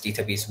Postgres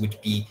database would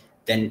be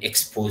then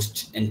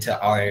exposed into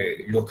our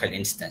local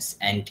instance,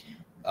 and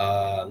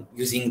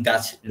using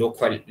that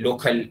local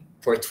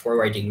port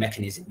forwarding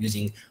mechanism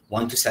using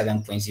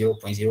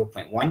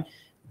 127.0.0.1,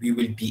 we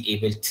will be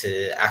able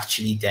to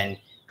actually then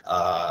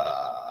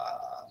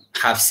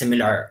have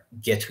similar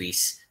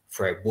gateways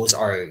for both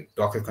our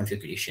Docker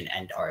configuration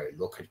and our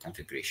local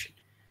configuration.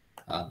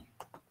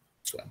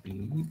 So I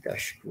believe that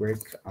should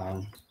work.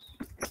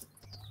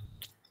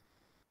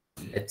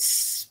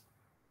 Let's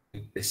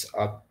pick this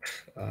up.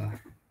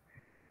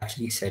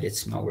 Actually said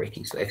it's not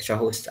working. So extra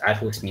host, add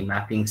host name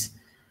mappings.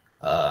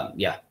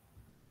 Yeah.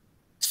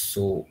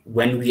 So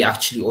when we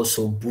actually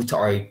also boot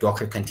our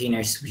Docker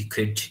containers, we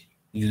could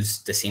use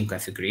the same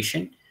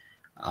configuration.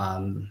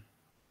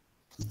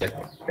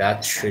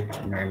 That should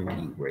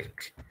normally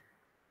work.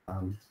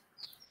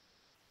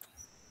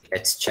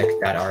 Let's check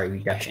that our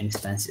redash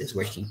instance is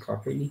working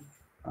properly.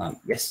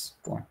 Yes,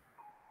 go on.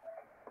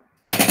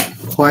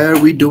 Why are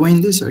we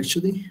doing this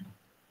actually?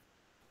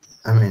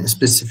 I mean,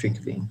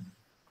 specifically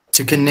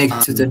to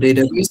connect to the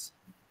database.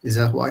 Is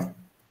that why?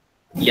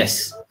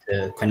 Yes,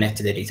 to connect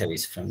to the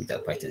database from the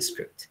Python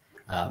script.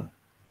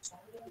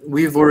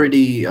 We've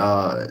already,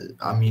 I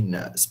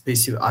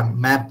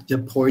mapped the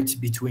port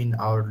between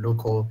our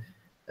local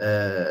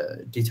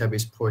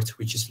database port,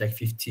 which is like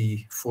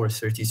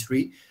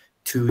 5433,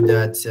 to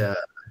that,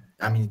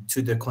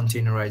 to the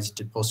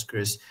containerized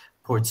Postgres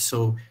port.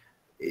 So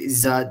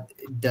is that,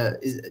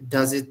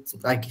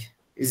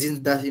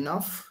 isn't that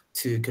enough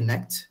to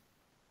connect?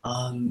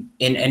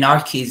 In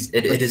our case,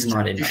 it is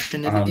not enough.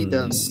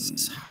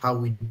 That's how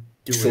we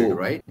do it,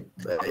 right?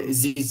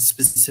 Is it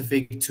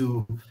specific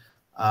to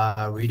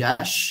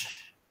Redash?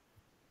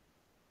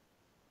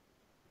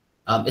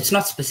 It's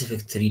not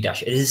specific to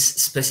Redash. It is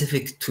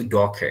specific to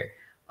Docker.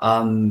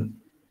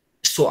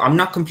 So I'm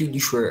not completely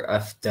sure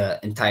of the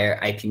entire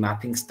IP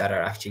mappings that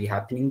are actually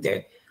happening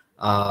there,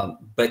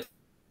 but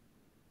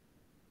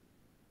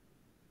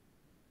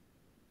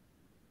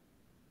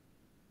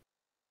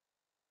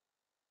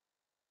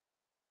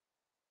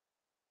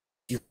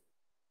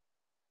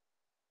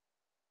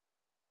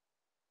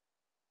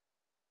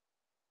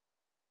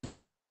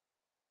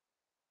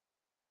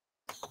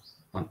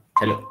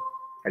hello,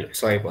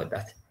 sorry about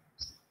that.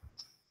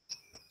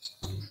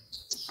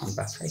 I'm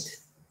back, right?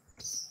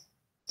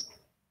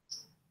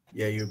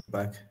 Yeah, you're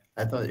back.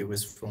 I thought it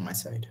was from my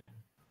side.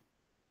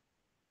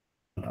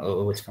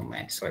 Oh, it was from my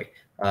end, sorry.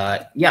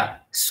 Yeah,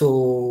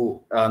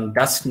 so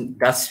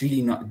that's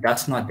really not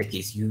the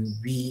case.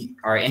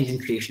 Our engine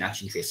creation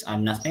actually fails.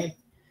 Nothing.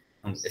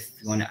 If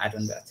you want to add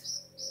on that,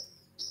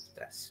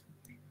 that's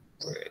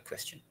for a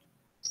question.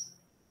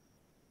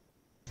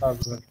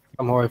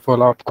 Somehow a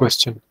follow-up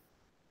question.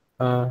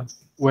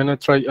 When I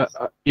try,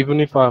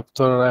 even if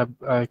after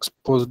I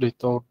exposed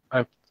it or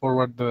I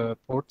forward the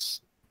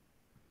ports,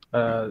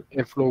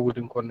 Airflow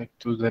wouldn't connect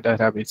to the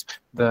database.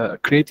 The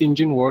create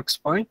engine works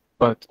fine,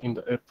 but in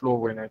the Airflow,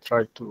 when I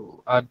try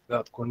to add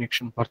that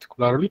connection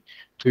particularly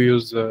to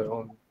use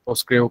on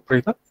Postgre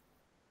operator,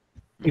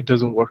 it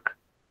doesn't work.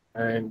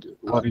 And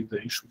what is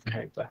the issue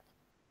behind that?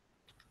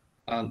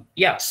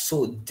 Yeah,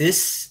 so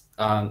this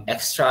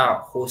extra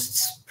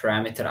hosts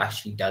parameter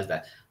actually does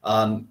that.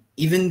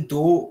 Even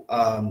though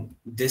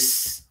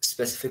this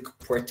specific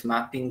port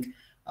mapping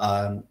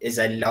is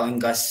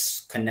allowing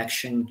us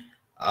connection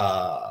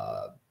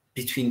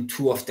between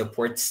two of the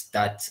ports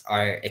that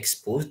are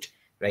exposed,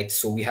 right?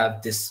 So we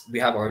have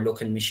our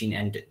local machine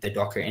and the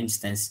Docker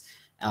instance,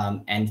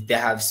 and they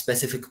have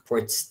specific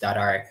ports that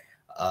are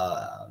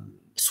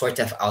sort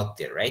of out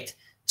there, right?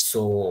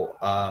 So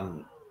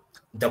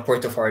the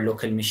port of our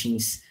local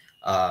machines,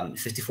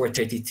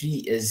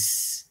 5433,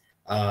 is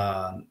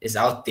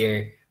out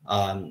there,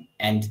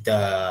 and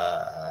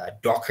the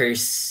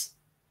Docker's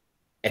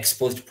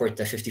exposed port,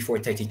 the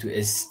 5432,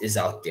 is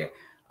out there.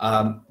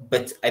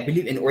 But I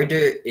believe in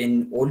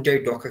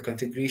older Docker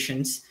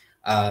configurations,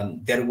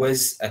 there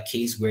was a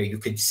case where you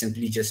could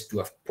simply just do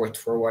a port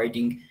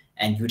forwarding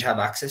and you'd have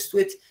access to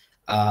it.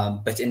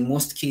 But in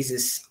most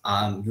cases,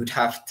 you'd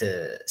have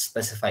to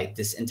specify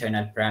this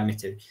internal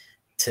parameter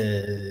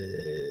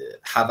to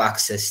have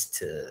access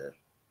to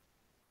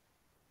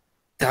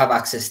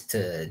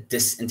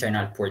this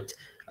internal port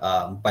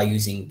by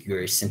using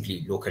your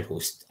simply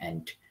localhost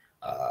and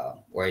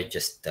or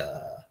just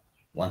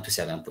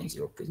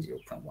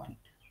 127.0.0.1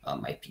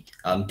 IP.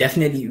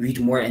 Definitely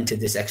read more into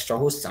this extra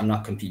host. I'm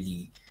not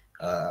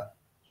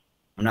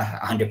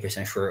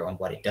 100% sure on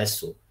what it does,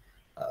 so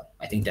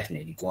I think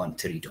definitely go on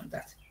to read on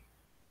that.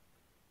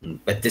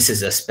 But this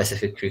is a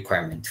specific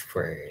requirement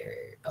for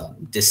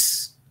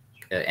this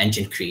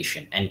engine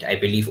creation, and I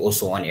believe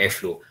also on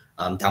Airflow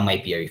that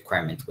might be a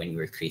requirement when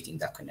you're creating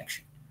that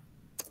connection.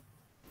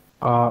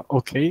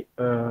 Okay.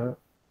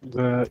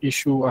 The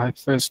issue I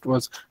faced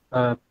was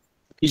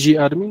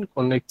pgadmin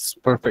connects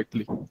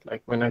perfectly.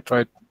 Like when I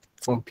tried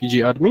from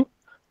pgadmin,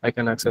 I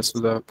can access to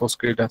the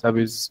Postgre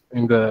database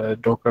in the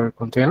Docker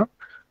container.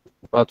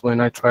 But when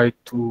I tried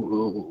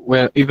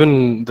to,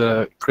 even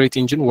the create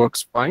engine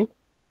works fine,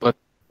 but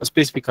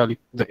specifically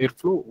the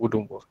Airflow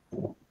wouldn't work.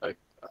 Like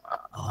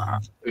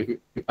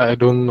I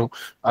don't know.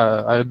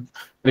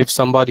 If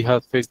somebody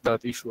had faced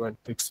that issue and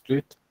fixed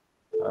it,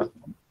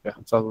 yeah,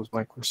 that was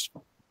my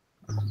question.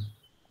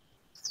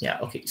 Yeah.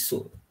 Okay.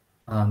 So,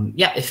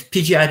 yeah, if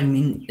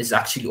pgadmin is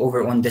actually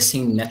over on the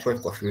same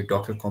network of your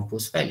Docker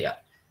Compose file, yeah,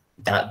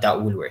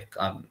 that will work.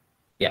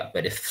 Yeah,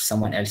 but if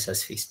someone else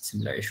has faced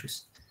similar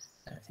issues,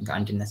 I think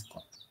Andy.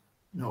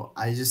 No,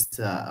 I just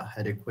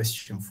had a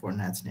question for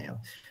Nathaniel.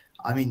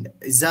 I mean,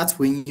 is that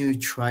when you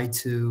try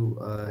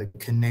to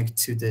connect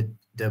to the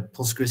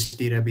Postgres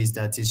database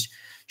that is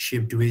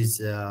shipped with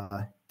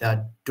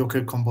that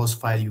Docker Compose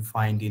file you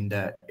find in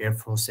the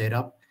Airflow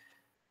setup?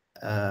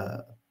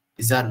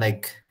 Is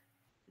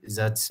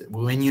that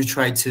when you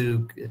try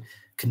to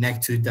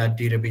connect to that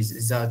database,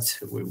 is that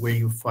where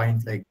you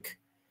find like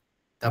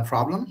that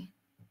problem?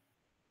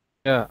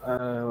 Yeah,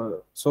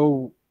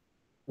 so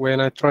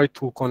when I try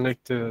to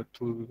connect to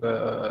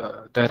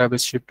the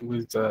database shipped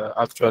with the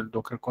actual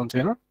Docker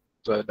container,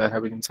 the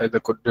database inside the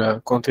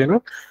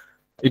container,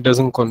 it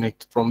doesn't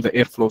connect from the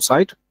Airflow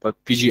side, but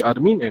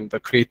pgadmin and the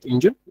create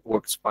engine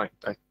works fine.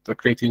 Like the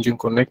create engine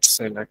connects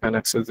and I can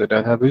access the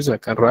database, I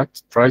can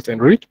write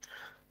and read.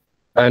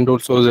 And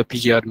also the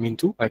pgadmin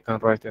too, I can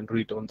write and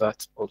read on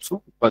that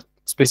also. But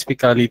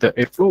specifically the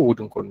Airflow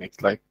wouldn't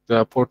connect. Like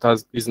the port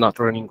is not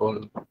running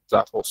on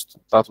that host.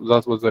 That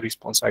was the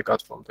response I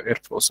got from the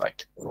Airflow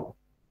side.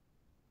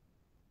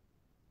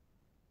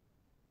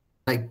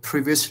 Like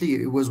previously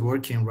it was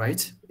working,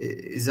 right?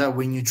 Is that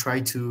when you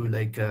try to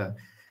like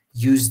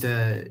use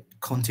the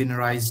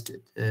containerized,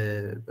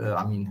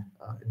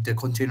 the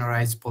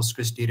containerized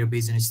Postgres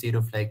database instead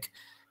of like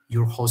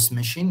your host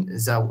machine?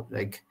 Is that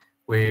like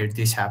where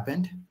this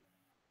happened?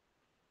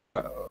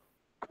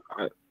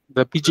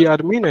 The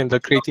pgadmin and the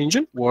create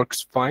engine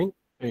works fine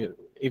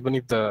even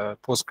if the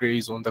Postgre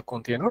is on the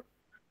container,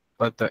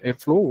 but the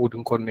Airflow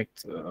wouldn't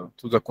connect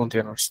to the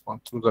containers one,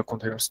 to the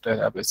containers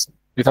database.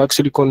 It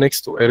actually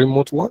connects to a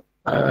remote one.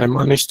 I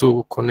managed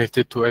to connect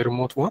it to a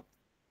remote one,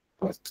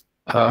 but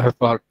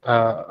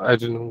I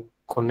didn't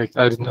connect.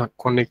 I did not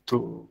connect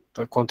to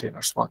the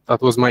containers one.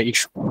 That was my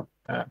issue.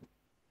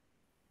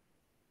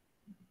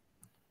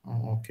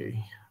 Oh,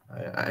 okay.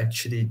 I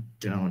actually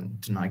do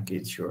not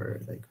get your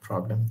like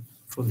problem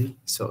fully.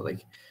 So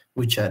like,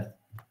 we chat.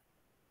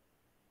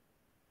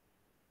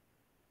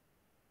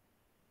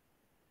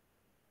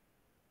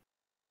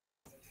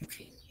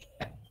 Okay.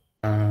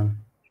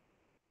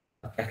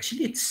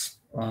 Actually, it's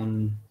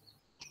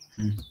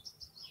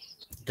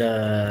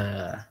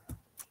the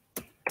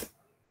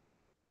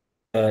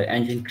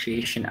engine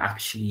creation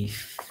actually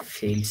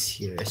fails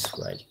here as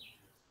well.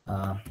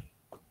 I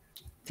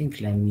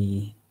think let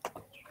me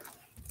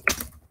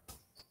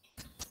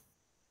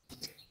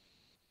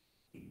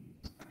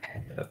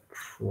had a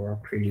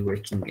properly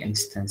working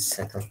instance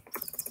set up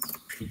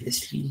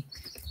previously.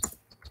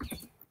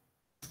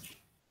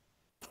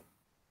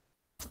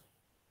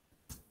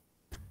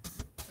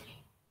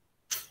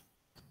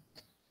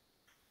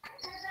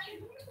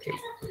 Okay,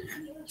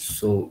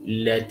 so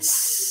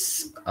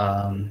let's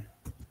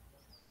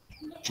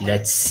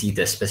see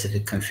the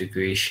specific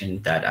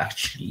configuration that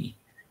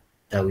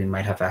we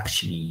might have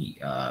actually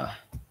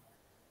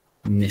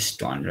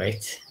missed on,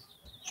 right?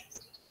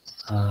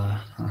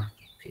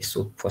 Okay,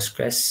 so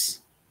Postgres,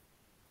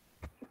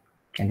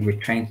 and we're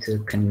trying to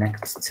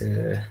connect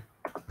to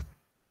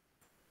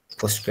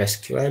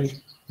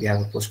PostgreSQL. We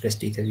have a Postgres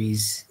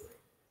database,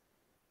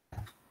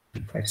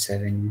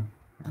 57.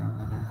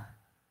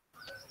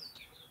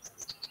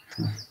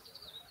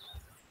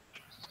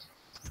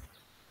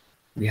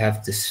 We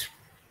have this.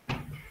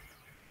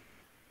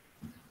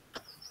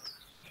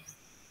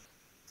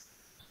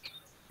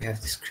 We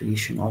have this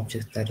creation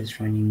object that is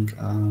running.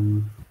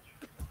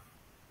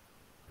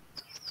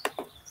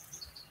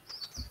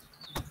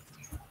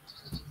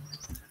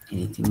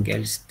 Anything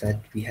else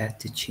that we had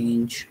to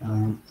change?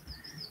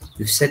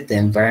 We've set the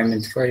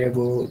environment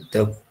variable.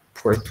 The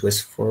port was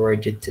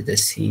forwarded to the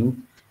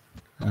same.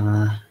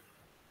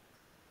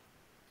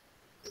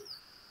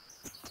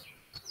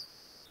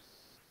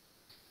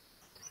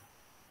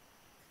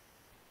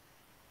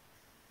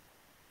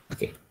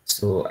 Okay,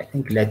 so I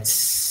think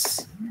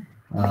let's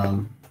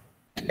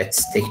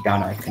take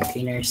down our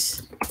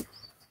containers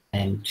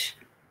and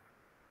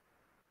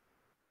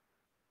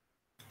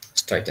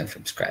start them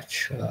from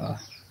scratch.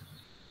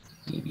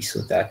 Maybe so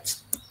that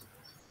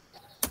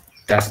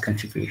that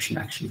configuration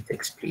actually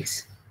takes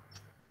place.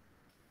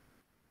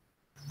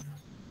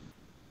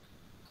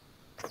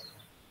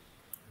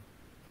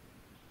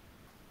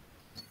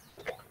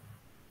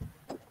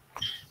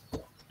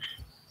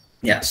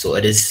 Yeah, so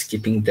it is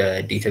skipping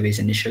the database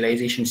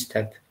initialization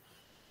step.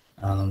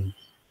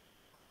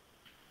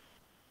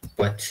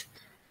 But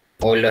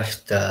all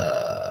of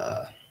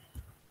the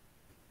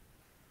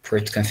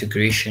port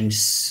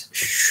configurations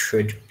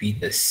should be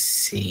the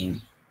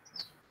same.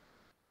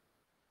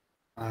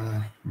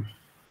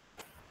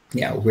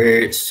 Yeah,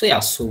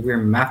 so we're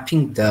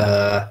mapping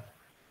our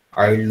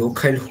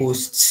local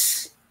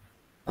hosts,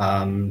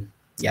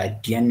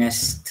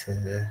 DNS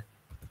to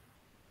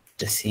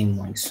the same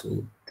one,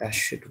 so that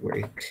should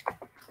work,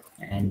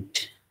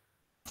 and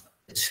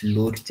this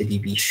load to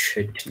DB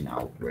should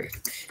now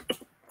work.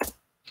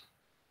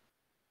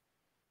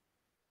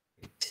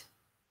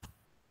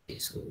 Okay,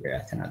 so we're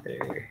at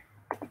another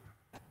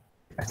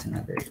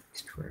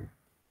store.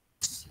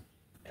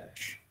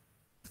 Dash.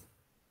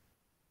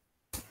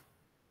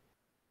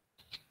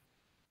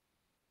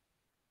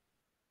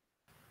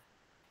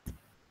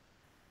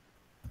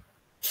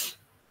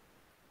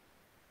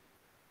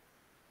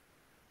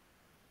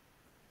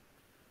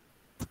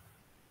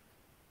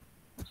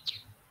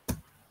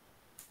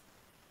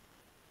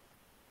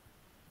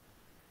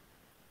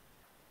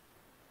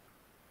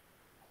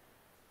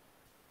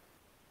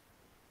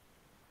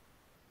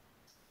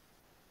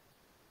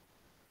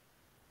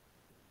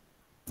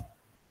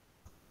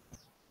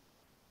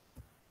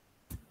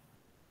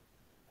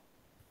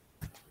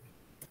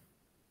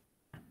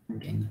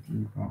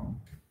 Anything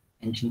wrong?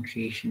 Engine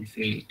creation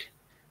failed.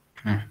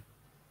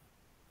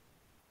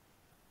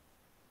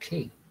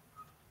 Okay.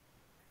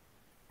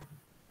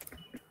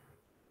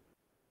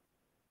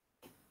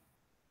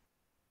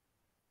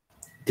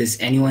 Does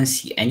anyone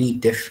see any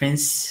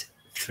difference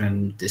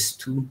from these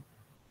two?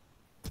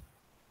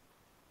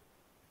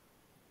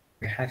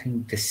 We're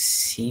having the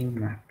same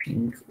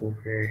mapping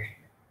over.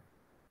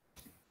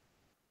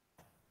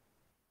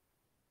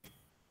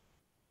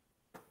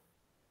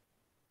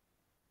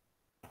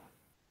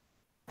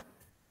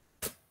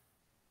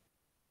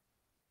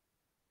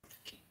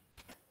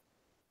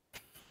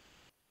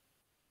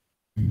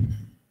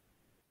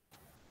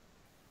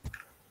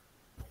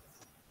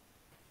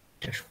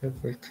 Dash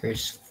web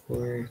workers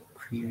for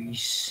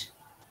queries.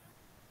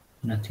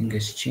 Nothing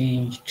has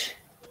changed.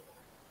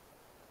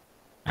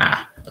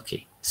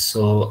 Okay.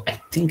 So I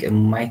think it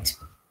might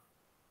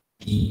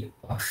be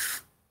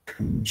off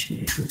permission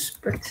issues,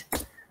 but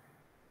that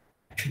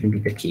shouldn't be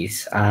the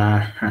case.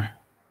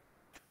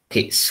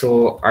 Okay,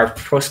 so our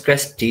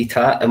Postgres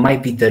data, it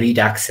might be the read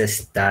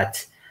access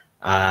that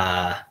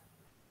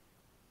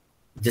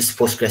this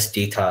Postgres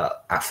data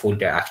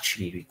folder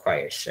actually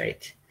requires,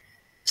 right?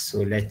 So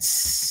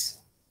let's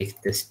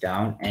take this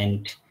down,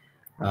 and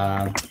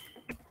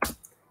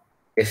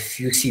if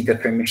you see the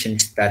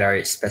permissions that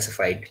are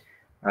specified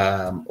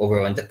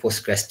over on the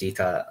Postgres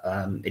data,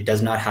 it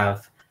does not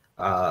have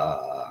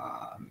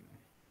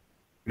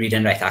read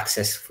and write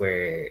access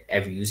for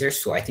every user.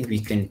 So I think we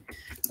can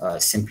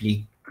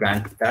simply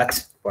grant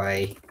that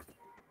by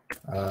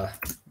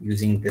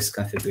using this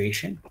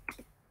configuration.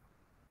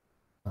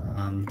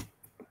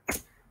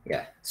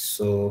 Yeah,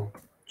 so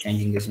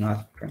changing is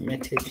not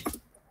permitted.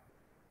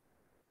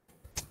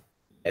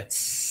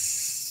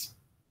 Let's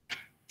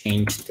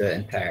change the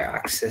entire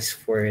access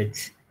for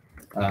it.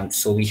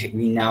 So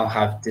we now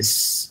have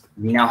this.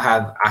 We now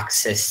have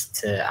access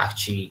to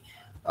actually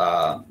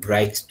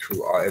write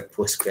to our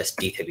Postgres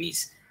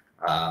database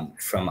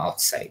from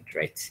outside,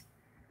 right?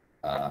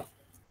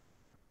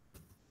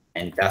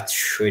 And that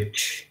should,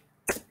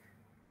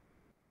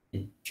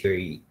 in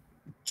theory,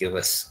 get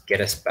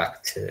us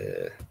back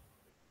to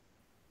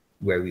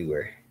where we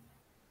were.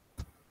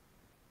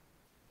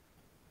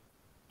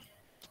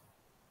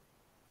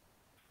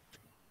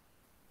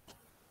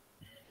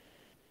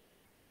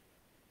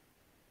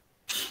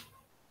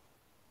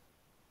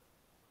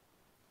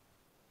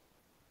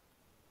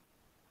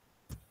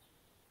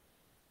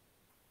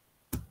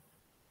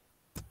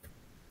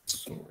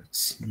 So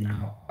it's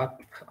now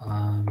up.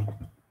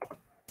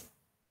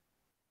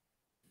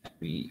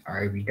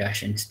 Our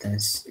Redash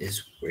instance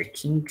is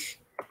working.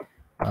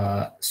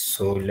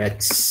 So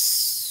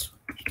let's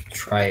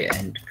try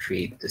and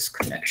create this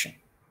connection.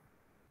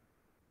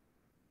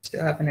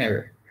 Still have an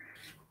error.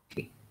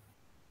 Okay.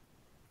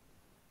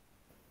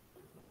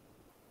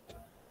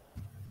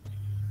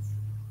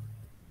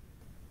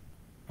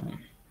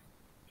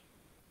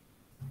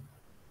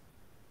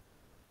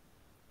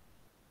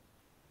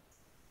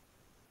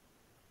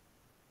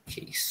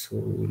 Okay, so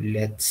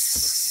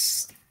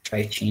let's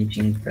try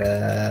changing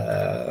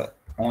the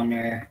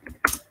owner.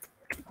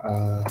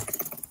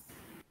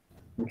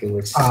 Okay,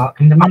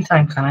 in the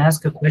meantime, can I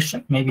ask a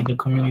question? Maybe the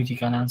community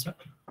can answer.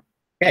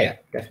 Yeah,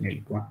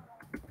 definitely. Go on.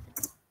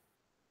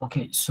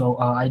 Okay, so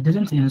I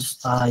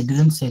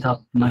didn't set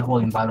up my whole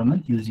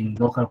environment using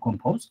Docker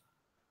Compose,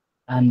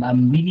 and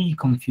I'm really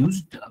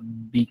confused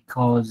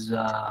because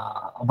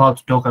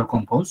about Docker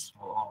Compose,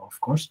 of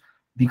course,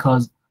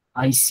 because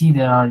I see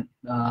there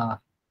are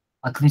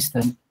at least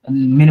a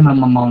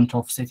minimum amount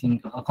of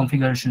setting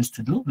configurations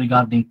to do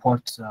regarding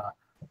port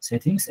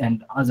settings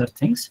and other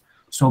things.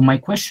 So my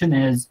question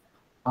is,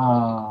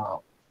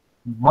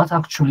 what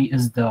actually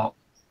is the,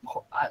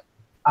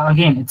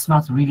 again, it's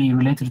not really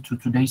related to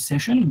today's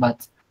session,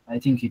 but I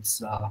think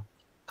it's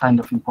kind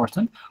of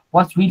important.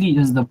 What really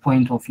is the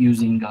point of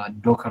using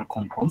Docker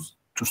Compose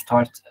to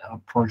start a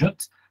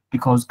project?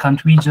 Because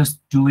can't we just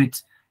do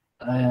it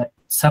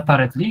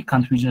separately?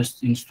 Can't we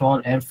just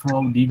install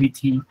Airflow,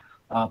 dbt,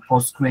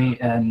 Postgre,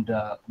 and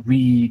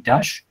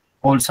Redash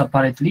all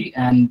separately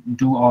and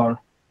do our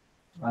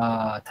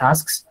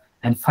tasks,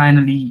 and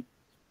finally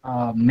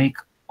make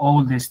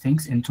all these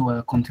things into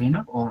a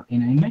container or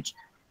in an image?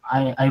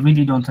 I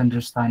really don't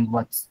understand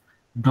what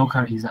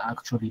Docker is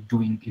actually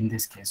doing in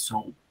this case.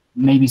 So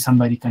maybe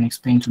somebody can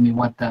explain to me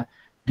what the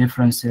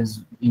difference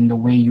is in the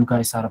way you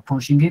guys are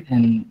approaching it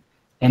and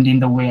in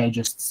the way I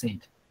just said,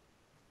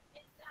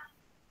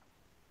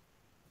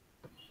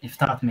 if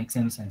that makes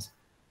any sense.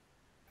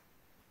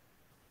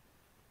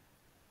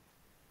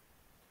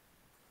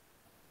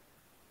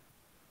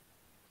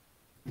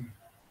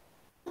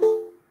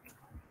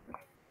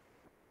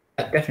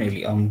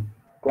 Definitely.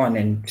 Go on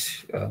and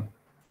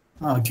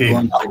okay. go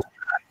on.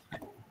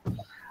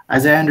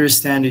 As I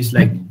understand, it's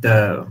like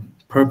the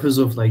purpose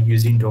of like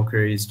using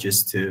Docker is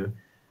just to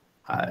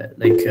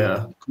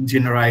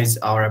containerize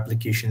our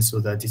application so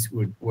that it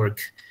would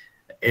work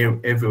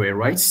everywhere,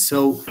 right?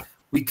 So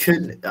we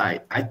could,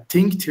 I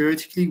think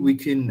theoretically we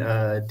can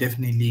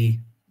definitely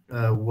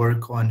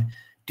work on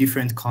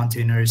different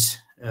containers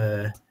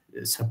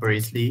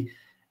separately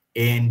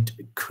and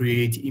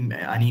create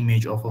an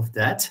image off of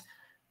that.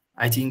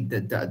 I think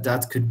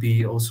that could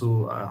be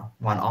also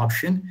one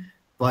option,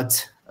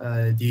 but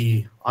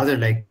the other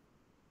like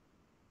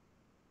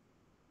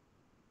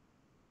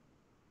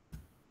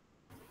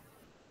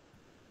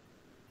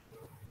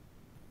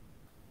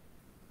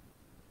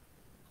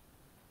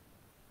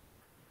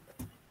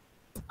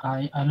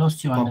I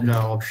lost you on popular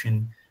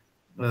option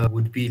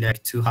would be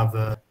like to have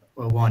a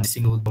one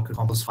single Docker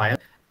Compose file.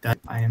 That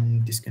I am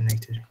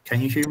disconnected.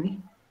 Can you hear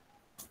me?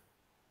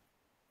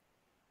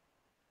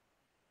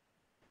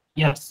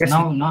 Yes,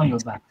 now you're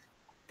back.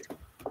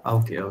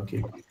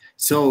 Okay.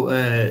 So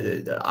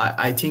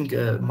I think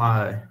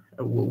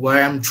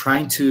where I'm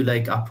trying to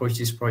like approach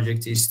this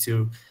project is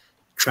to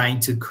trying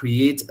to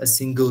create a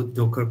single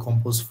Docker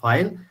Compose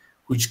file,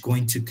 which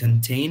going to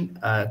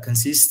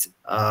consist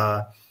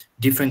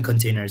different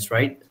containers,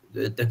 right?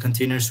 the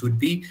containers would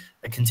be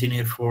a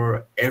container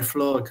for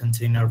Airflow, a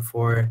container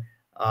for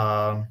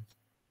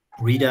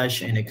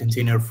Redash, and a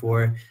container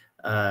for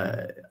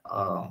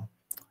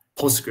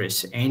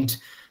Postgres. And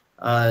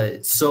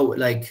so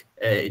like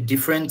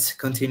different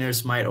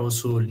containers might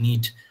also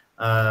need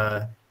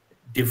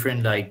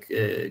different like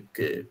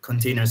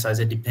containers as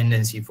a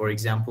dependency. For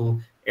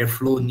example,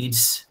 Airflow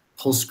needs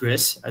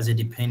Postgres as a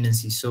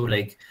dependency. So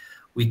like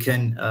we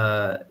can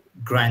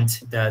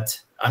grant that,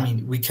 I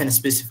mean, we can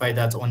specify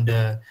that on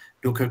the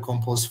Docker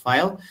Compose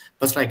file,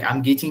 but like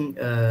I'm getting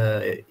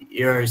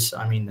errors,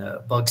 I mean,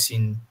 bugs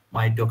in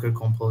my Docker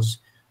Compose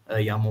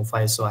YAML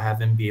file, so I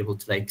haven't been able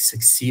to like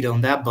succeed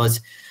on that. But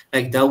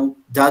like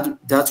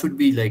that would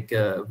be like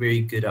a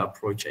very good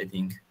approach, I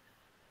think.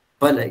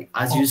 But like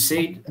as you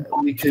said,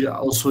 we could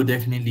also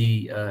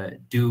definitely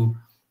do,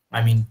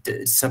 I mean,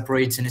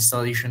 separate an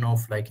installation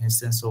of like an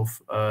instance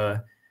of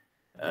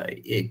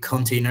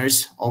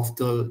containers of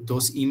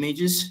those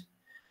images.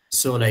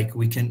 So like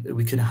we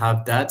can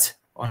have that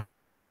on.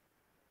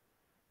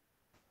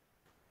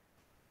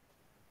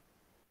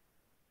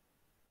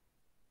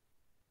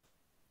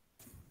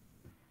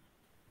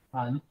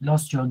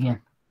 Lost you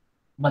again,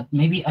 but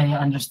maybe I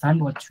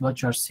understand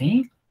what you're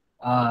saying.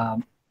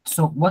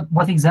 So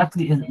what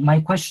exactly is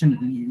my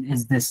question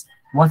is this?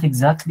 What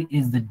exactly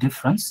is the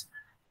difference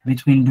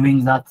between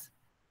doing that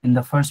in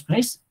the first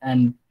place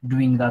and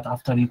doing that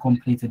after you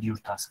completed your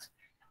tasks?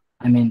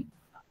 I mean,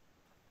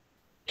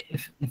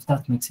 if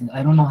that makes sense.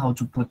 I don't know how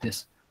to put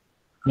this.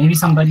 Maybe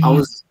somebody. I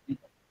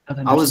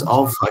was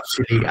off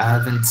actually. I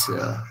haven't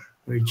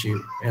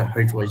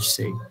heard what you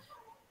say.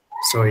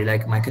 Sorry,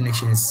 like my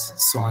connection is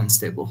so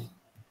unstable.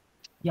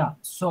 Yeah.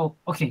 So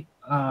okay.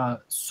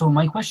 So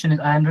my question is,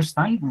 I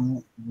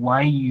understand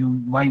why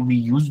we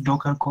use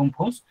Docker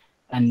Compose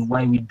and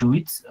why we do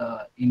it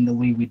in the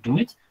way we do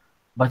it,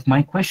 but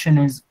my question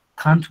is,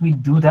 can't we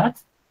do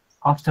that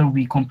after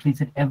we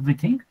completed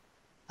everything?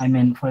 I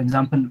mean, for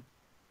example,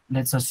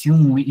 let's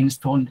assume we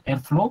installed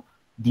Airflow,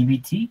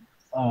 dbt,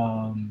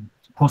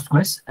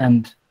 Postgres,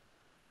 and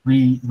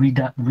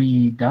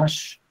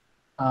Redash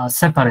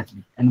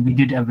separately, and we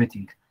did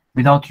everything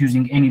without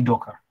using any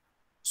Docker.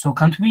 So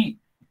can't we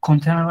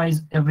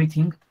containerize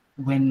everything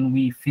when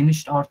we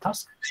finished our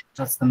task?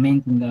 That's the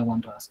main thing that I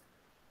want to ask.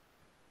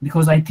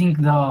 Because I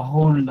think the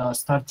whole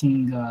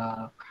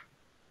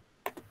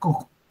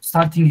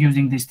starting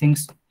using these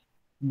things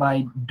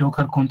by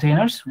Docker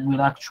containers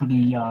will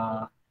actually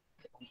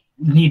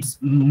needs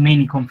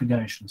many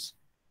configurations.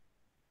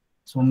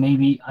 So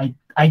maybe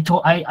I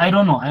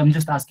don't know. I'm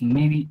just asking.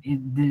 Maybe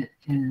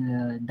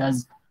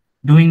does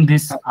doing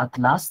this at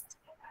last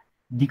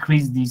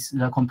decrease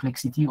the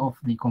complexity of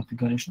the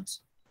configurations?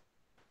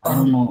 I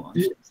don't know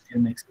if it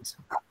makes sense.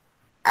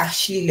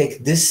 Actually,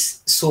 like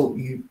this, so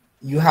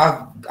you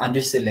have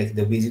understood like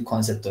the basic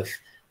concept of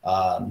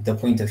the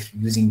point of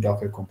using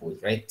Docker Compose,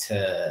 right?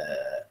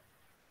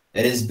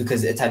 It is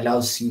because it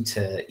allows you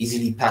to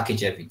easily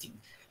package everything.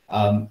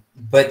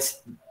 But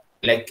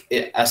like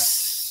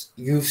as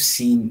you've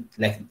seen,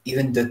 like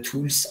even the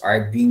tools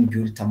are being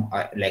built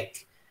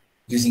like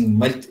using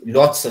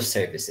lots of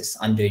services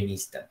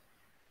underneath them.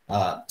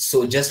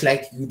 So just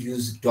like you'd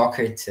use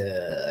Docker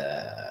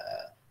to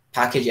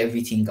package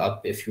everything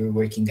up if you're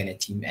working in a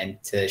team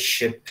and to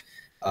ship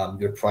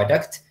your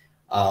product,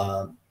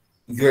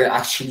 you're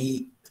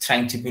actually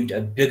trying to build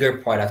a bigger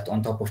product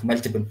on top of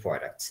multiple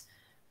products.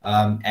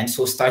 And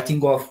so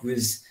starting off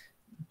with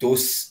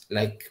those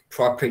like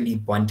properly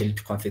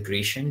bundled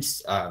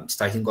configurations,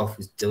 starting off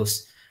with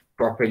those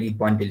properly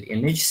bundled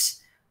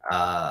images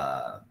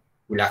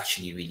will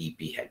actually really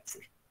be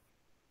helpful,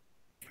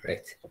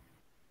 right?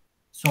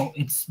 So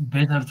it's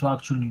better to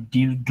actually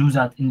do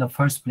that in the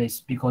first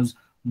place, because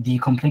the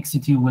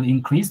complexity will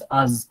increase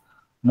as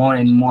more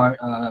and more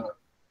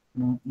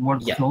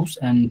workflows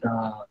and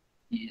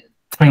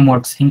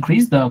frameworks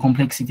increase, the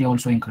complexity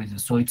also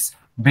increases. So it's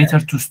better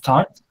to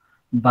start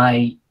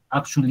by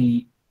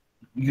actually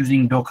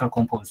using Docker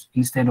Compose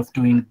instead of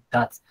doing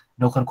that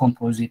Docker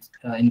Compose it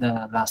in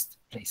the last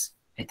place,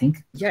 I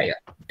think. Yeah,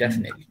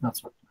 definitely.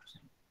 That's what you're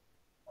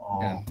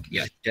saying.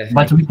 Yeah, definitely.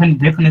 But we can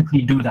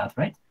definitely do that,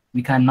 right?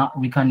 We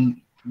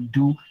can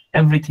do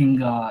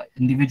everything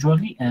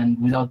individually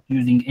and without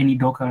using any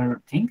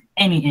Docker thing,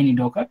 any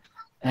Docker,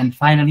 and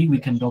finally we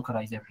can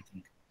Dockerize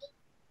everything.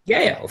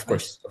 Yeah, of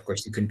course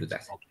you can do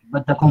that.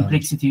 But the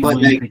complexity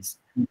will increase.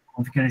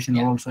 Configuration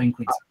will also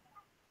increase.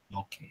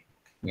 Okay.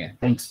 Yeah.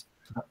 Thanks.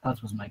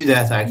 That was my question.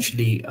 That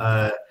actually,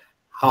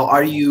 how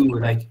are you,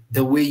 like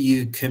the way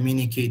you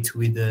communicate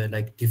with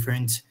like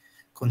different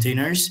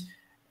containers,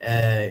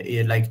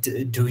 like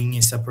doing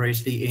it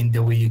separately, in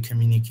the way you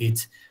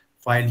communicate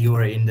while you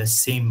are in the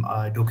same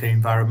Docker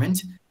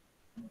environment?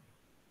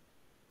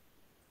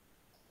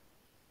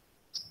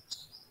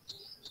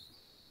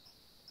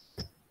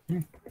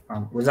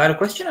 Was that a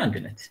question,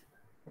 Antoinette?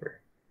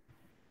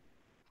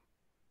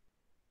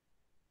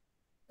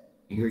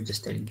 You're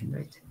just telling him,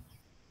 right?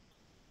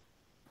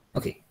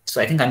 Okay,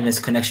 so I think Antonette's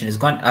connection is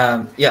gone.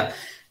 Yeah,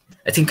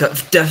 I think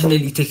I've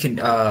definitely taken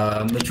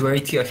a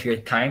majority of your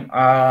time.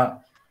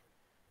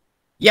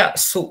 Yeah,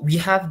 so we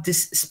have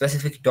this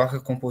specific Docker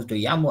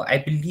Compose.yaml. I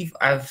believe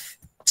I've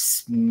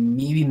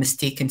maybe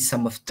mistaken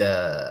some of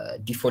the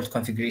default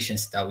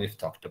configurations that we've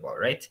talked about,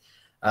 right?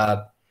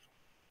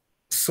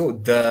 So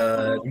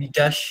the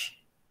redash,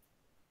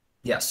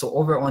 yeah, so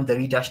over on the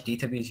redash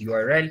database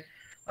URL,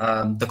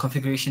 the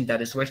configuration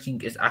that is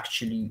working is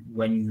actually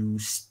when you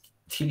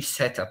still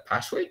set a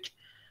password.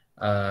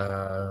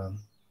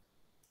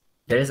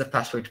 There is a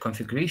password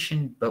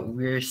configuration, but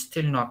we're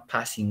still not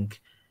passing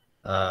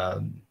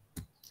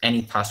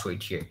any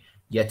password here,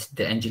 yet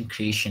the engine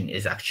creation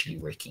is actually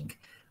working.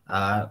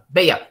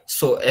 But yeah,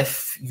 so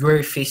if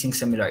you're facing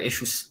similar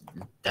issues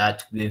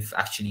that we've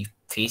actually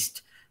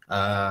faced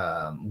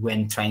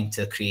when trying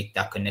to create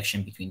that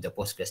connection between the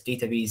Postgres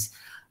database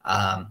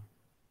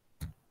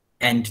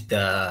and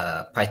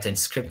the Python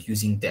script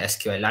using the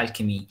SQL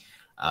Alchemy,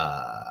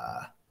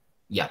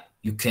 yeah,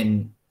 you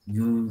can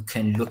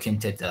look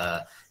into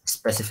the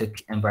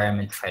specific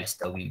environment files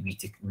that we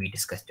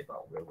discussed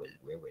about where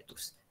were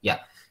those. Yeah,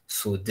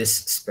 so this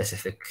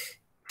specific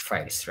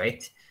files,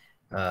 right?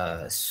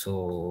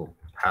 So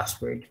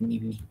password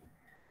maybe.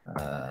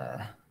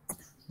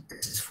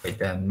 This is for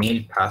the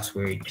mail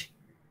password.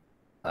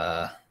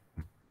 Yeah,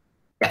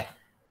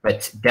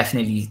 but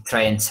definitely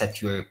try and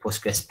set your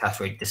Postgres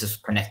password. This is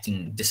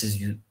connecting. This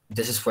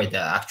is for the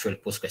actual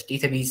Postgres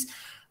database.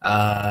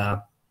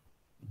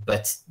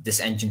 But this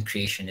engine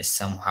creation is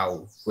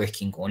somehow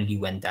working only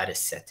when that is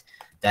set.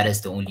 That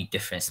is the only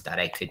difference that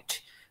I could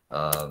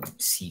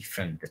see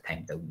from the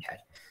time that we had.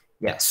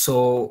 Yeah,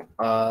 so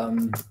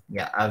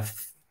yeah,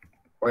 I've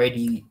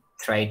already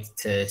tried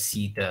to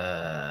see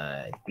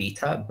the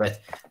data,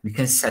 but we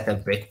can set a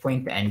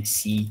breakpoint and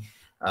see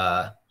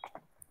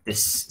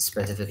this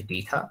specific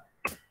data.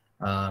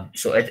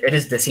 So it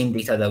is the same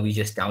data that we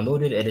just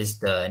downloaded. It is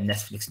the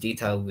Netflix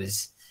data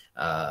with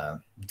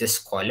this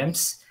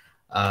columns.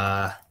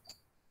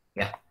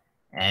 Yeah,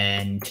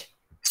 and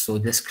so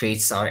this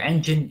creates our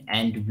engine,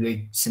 and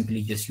we're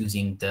simply just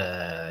using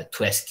the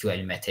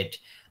toSQL method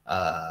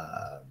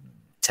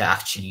to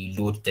actually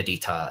load the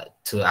data,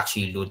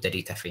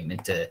 frame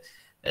into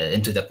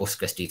the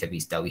Postgres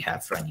database that we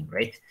have running,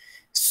 right?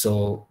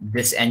 So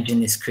this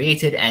engine is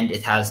created, and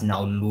it has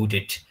now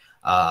loaded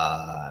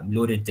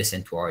this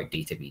into our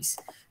database.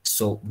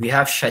 So we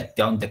have shut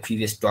down the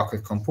previous Docker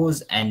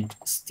Compose, and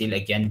still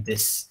again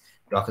this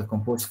Docker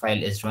Compose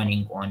file is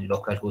running on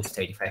localhost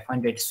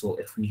 3500. So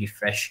if we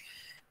refresh,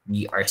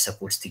 we are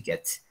supposed to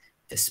get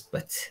this,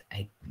 but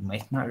I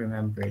might not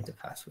remember the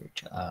password.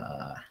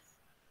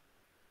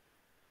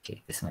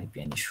 Okay, this might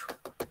be an issue.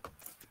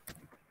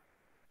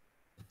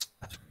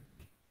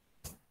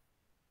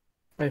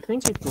 I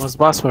think it was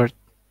password.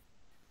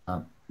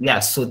 Yeah,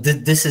 so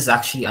this is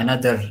actually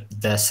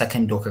the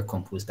second Docker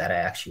Compose that I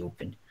actually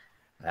opened.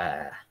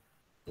 It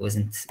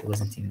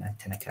wasn't even at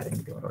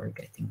 10academy.org,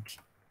 I think.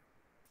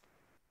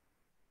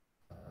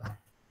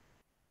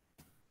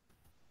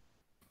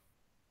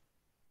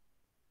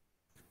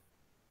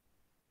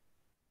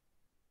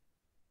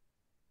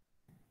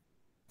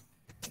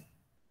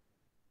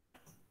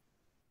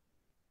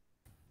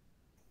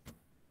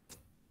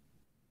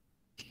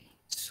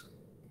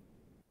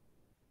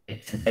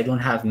 Since I don't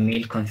have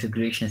mail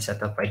configuration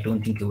set up, I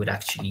don't think it would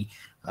actually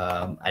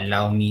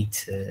allow me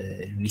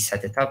to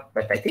reset it up.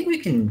 But I think we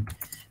can,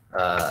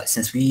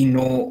 since we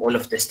know all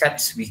of the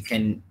steps, we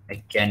can,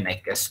 again,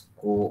 I guess,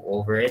 go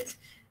over it,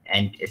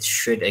 and it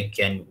should,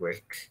 again,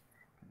 work.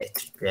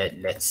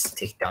 Let's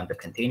take down the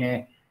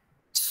container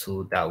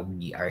so that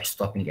we are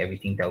stopping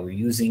everything that we're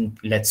using.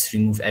 Let's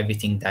remove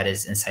everything that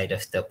is inside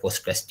of the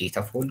Postgres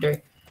data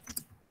folder.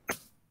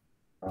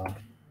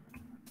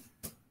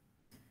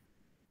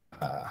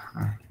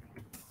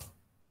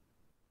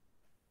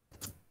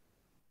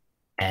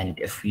 And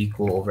if we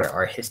go over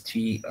our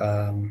history,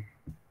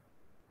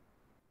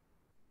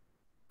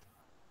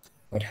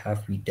 what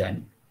have we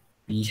done?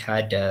 We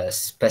had a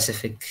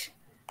specific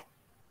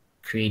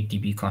create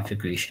DB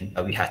configuration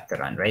that we had to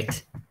run,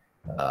 right?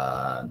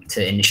 To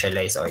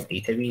initialize our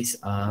database.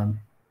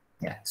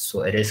 Yeah,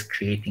 so it is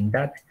creating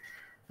that.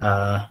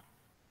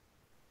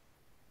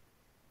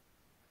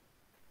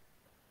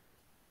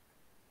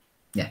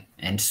 Yeah,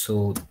 and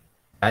so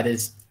that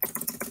is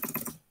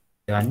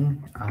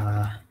done.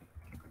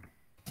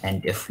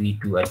 And if we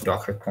do a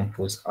Docker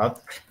Compose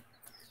up,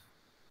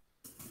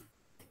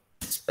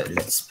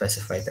 let's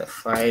specify the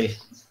file.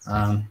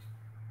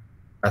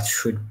 That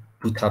should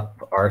boot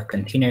up our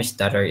containers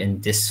that are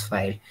in this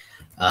file.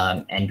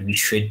 And we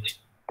should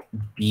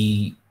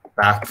be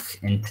back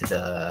into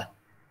the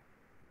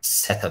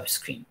setup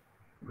screen.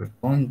 We're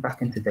going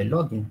back into the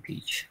login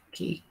page.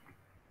 Okay.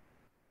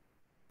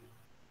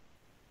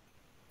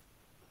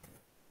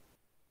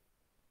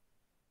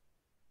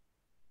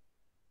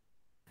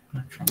 I'm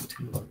not trying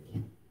to log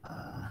in.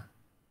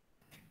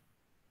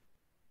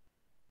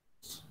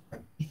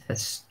 It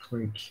has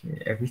stored here.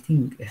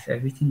 Everything, if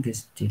everything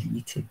is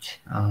deleted,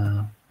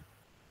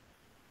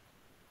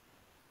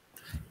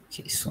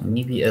 Okay, so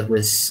maybe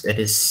it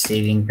is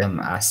saving them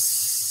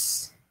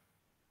as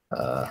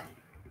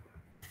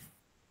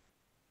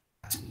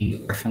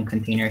orphan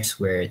containers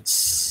where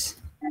it's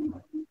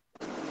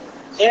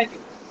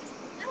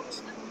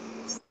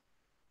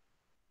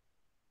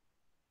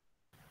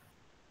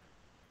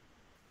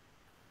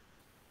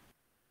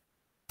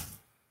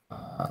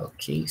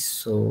okay,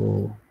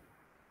 so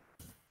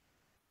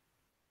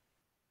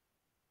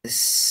this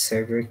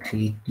server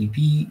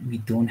CreateDB, we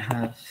don't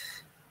have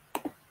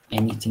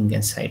anything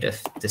inside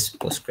of this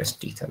Postgres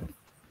data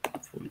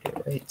folder,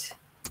 right?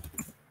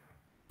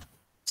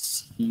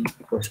 See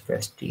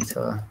Postgres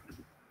data.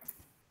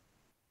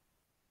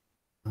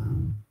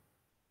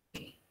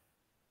 Okay.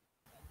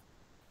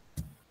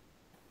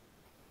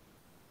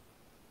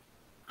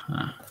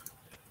 Huh.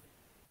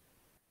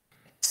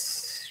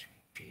 Let's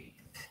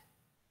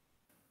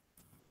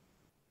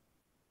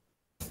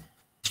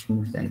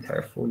remove the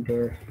entire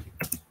folder.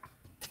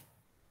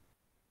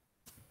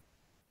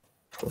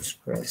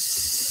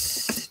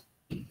 Postgres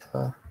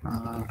data.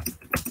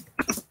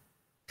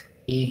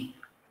 Okay.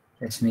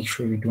 Let's make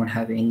sure we don't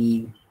have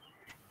any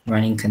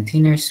running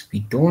containers. We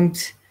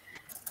don't.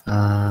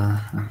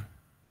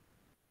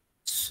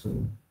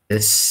 So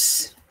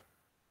this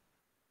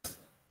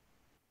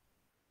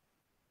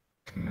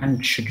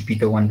command should be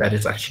the one that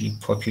is actually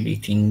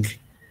populating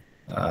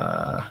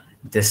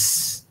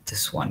this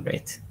one,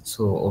 right?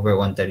 So over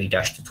on the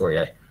redash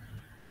tutorial.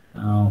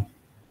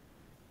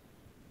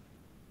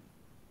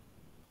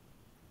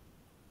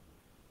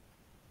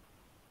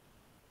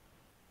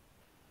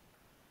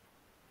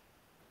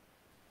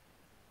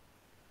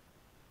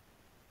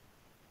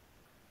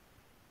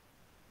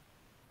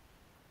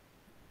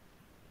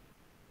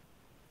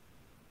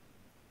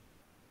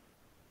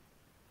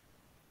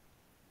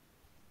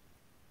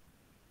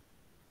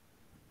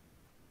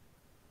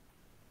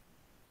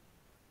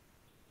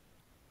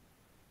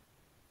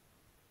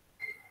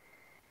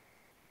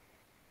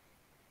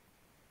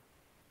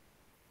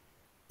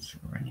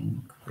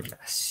 Running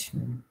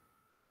relation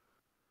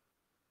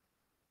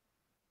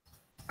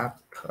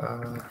app.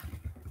 I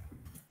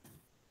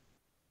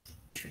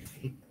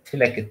feel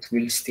like it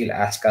will still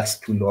ask us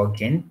to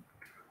log in.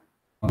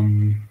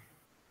 To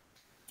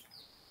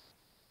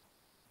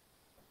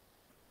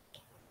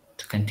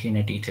contain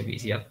a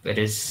database. Yep, it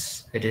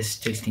is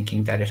still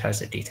thinking that it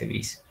has a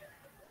database.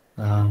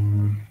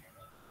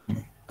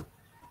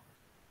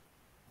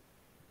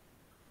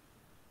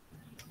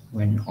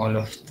 When all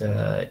of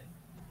the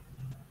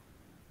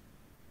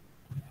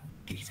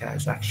data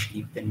has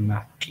actually been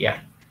mapped, yeah.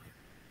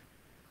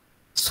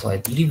 So I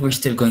believe we're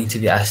still going to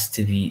be asked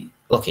to be,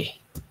 okay,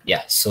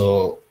 yeah.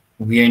 So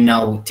we are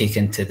now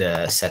taken to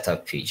the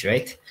setup page,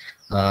 right?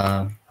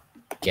 Yeah,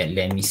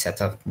 let me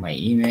set up my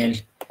email.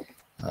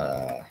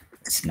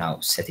 It's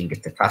now setting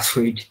it the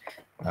password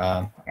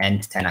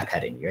and 10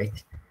 Academy,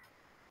 right?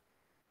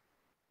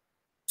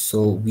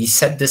 So we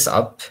set this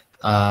up.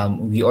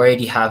 We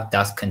already have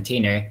that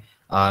container,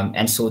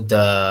 and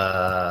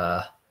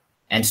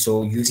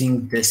so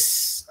using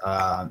this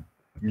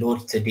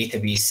load to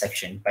database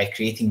section by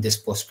creating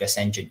this Postgres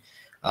engine,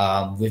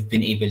 we've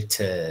been able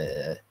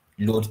to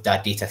load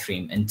that data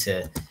frame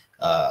into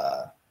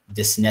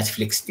this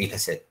Netflix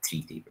dataset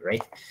 3 table,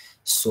 right?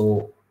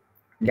 So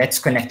let's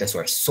connect the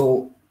source.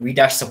 So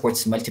Redash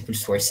supports multiple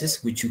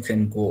sources, which you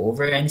can go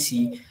over and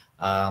see.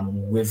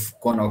 We've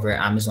gone over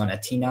Amazon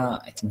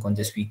Athena, I think, on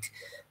this week.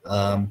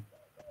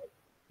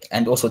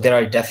 And also there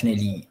are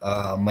definitely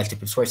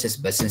multiple sources,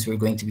 but since we're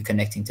going to be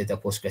connecting to the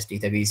Postgres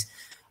database,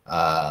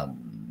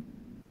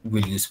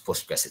 we'll use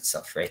Postgres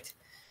itself, right?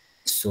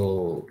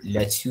 So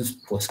let's use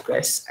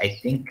Postgres. I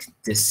think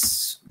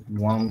this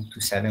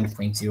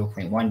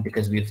 127.0.1,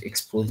 because we've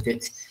exposed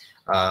it,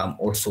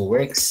 also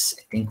works.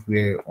 I think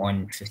we're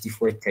on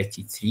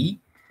 5433.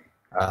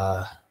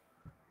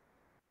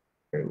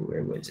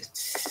 Where was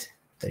it?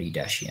 The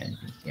redash.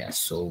 Yeah,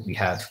 so we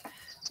have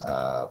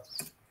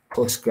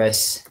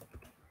Postgres,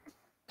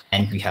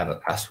 and we have a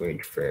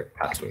password for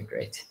password,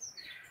 right?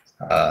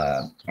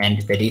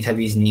 And the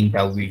database name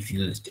that we've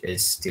used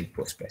is still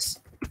Postgres.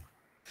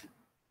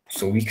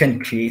 So we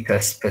can create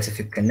a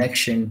specific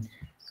connection.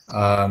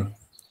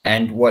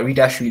 And what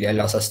Redash really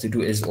allows us to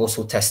do is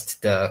also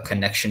test the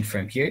connection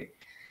from here.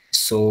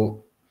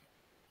 So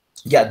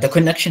yeah, the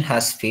connection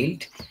has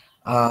failed.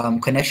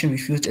 Connection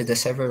refused is the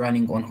server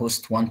running on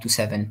host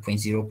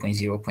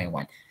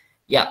 127.0.0.1.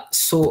 Yeah,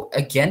 so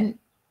again,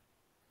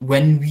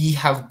 when we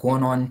have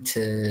gone on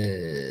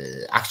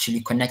to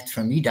actually connect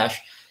from Redash,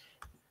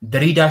 the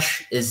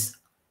Redash is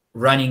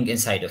running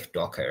inside of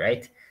Docker,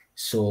 right?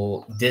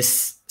 So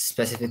this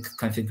specific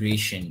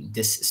configuration,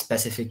 this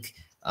specific,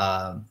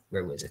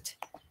 where was it?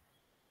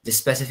 The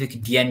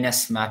specific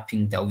DNS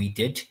mapping that we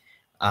did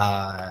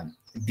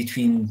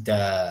between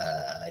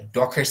the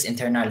Docker's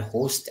internal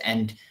host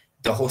and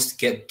the host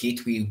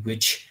gateway,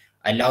 which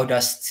allowed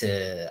us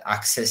to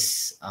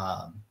access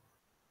the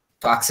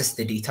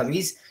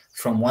database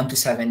from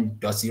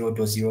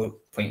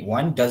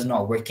 127.0.0.1 does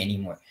not work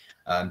anymore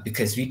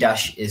because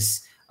Redash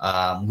is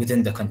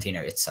within the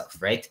container itself,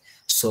 right?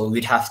 So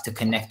we'd have to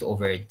connect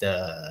over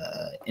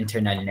the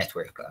internal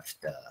network of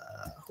the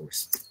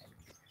host.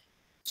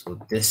 So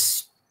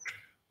this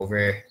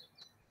over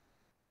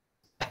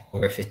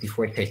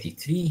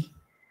 5433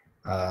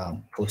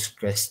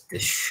 Postgres,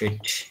 this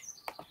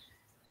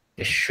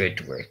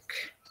should work.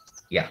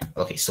 Yeah,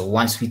 okay, so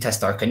once we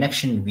test our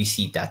connection, we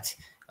see that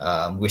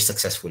we're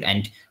successful,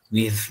 and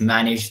we've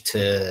managed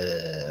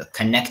to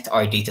connect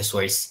our data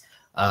source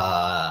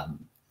on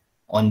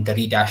the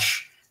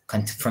Redash,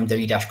 from the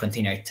Redash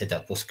container to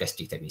the Postgres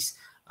database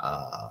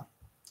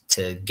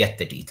to get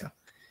the data.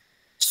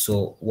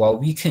 So what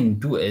we can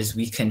do is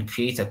we can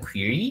create a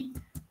query.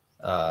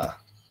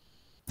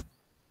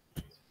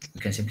 We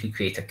can simply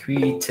create a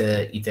query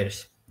to either,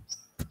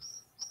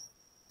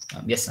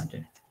 yes,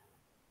 Anton.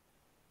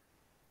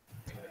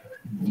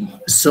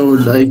 So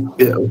like,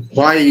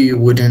 why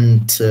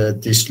wouldn't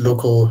this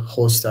local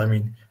host, I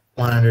mean,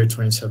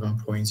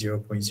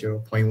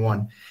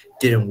 127.0.0.1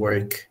 didn't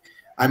work?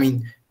 I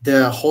mean,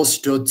 the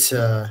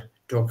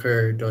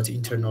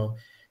host.docker.internal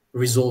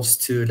resolves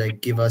to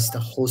like give us the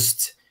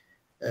host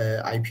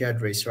IP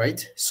address,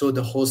 right? So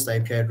the host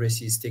IP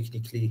address is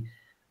technically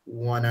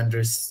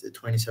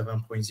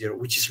 127.0,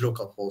 which is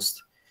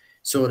localhost.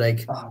 So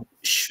like,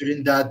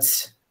 shouldn't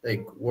that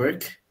like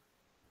work?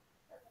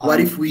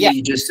 What if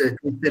we just test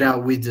it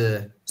out with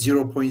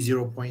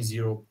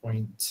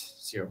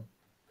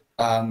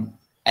 0.0.0.0?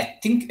 I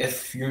think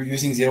if you're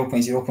using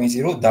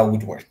 0.0.0, that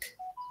would work.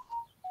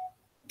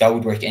 That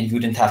would work, and you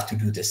wouldn't have to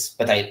do this.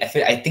 But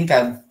I think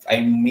I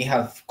may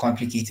have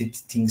complicated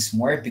things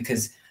more,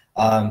 because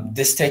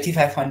this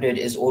 3500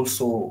 is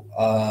also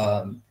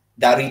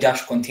the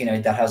Redash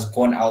container that has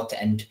gone out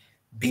and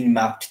been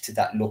mapped to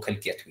that local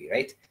gateway,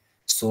 right?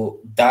 So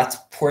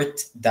that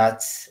port,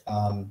 that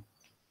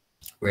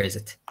where is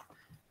it?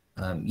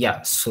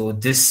 Yeah, so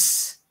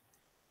this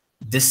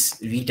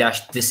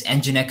Redash, this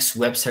Nginx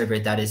web server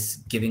that is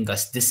giving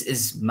us, this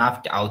is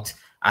mapped out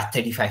at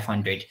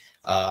 3500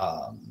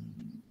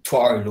 to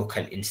our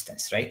local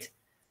instance, right?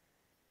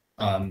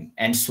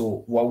 And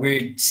so what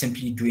we're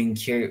simply doing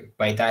here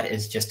by that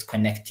is just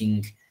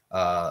connecting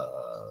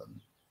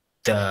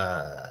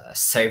the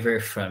server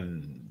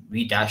from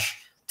Redash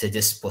to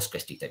this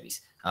Postgres database.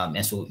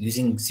 And so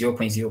using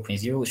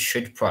 0.0.0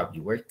 should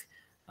probably work.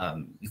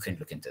 You can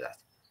look into that.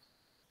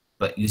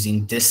 But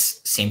using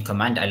this same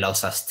command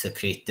allows us to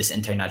create this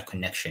internal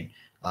connection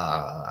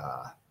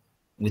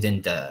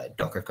within the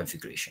Docker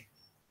configuration.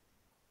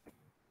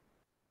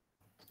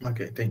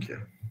 Okay, thank you.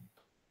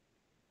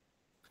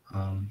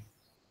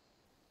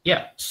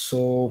 Yeah,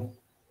 so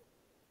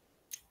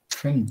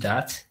from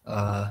that,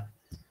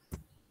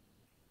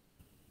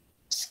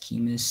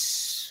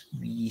 schemas,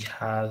 we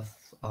have,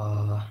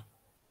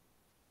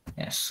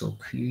 yeah, so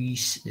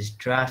queries is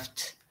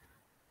draft.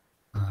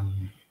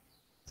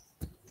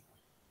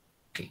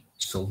 Okay,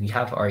 so we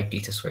have our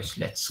data source.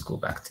 Let's go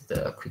back to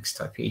the quick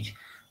start page.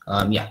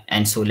 Yeah,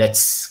 and so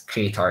let's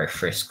create our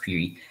first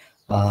query.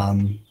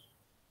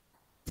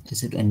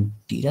 Is it in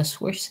data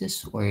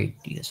sources or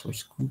data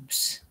source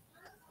groups?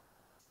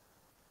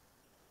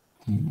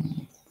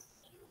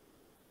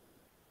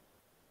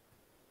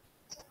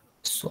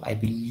 So I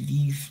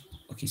believe,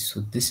 okay, so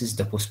this is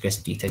the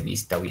Postgres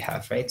database that we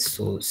have, right?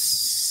 So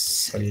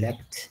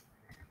select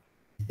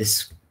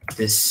this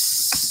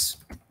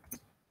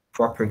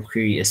proper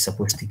query is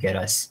supposed to get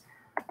us,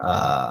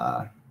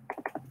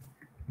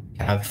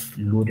 have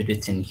loaded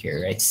it in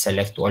here, right?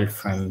 Select all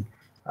from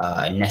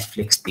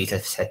Netflix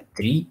dataset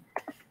 3.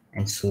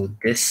 And so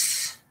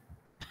this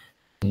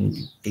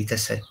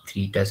dataset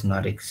 3 does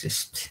not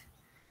exist,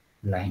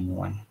 line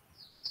 1.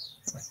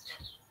 But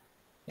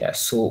yeah,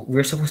 so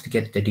we're supposed to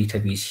get the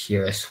database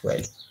here as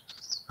well.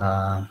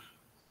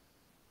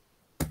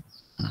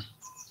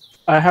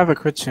 I have a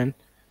question.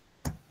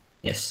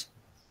 Yes.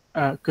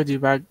 Could you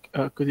go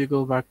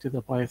back to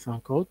the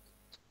Python code?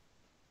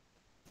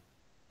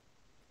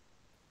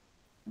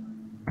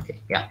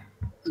 Okay. Yeah.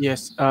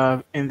 Yes.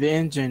 In the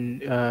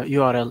engine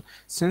URL,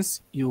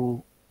 since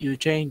you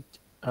changed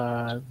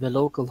the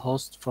local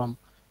host from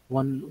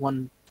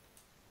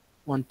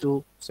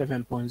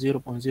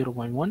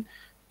 127.0.0.1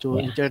 to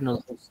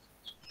internal host,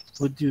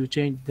 would you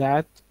change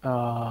that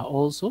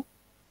also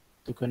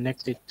to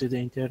connect it to the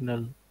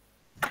internal?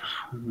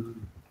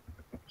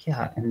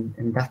 Yeah, and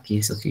in that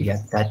case, okay,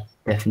 yeah, that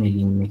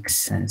definitely makes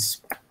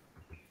sense.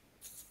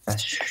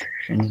 That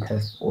shouldn't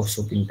have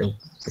also been the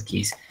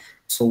case.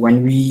 So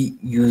when we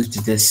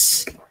used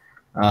this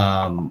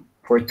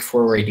port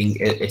forwarding,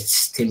 it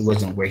still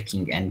wasn't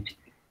working, and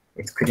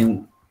it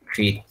couldn't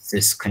create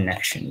this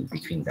connection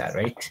between that,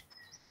 right?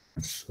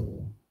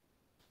 So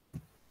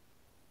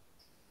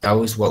that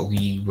was what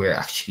we were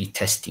actually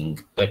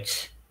testing.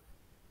 But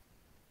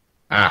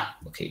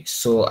okay,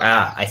 so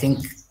I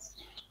think.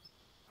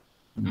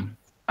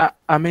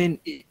 I mean,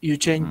 you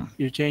change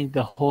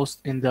the host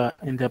in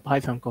the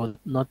Python code,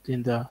 not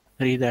in the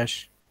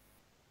Redash.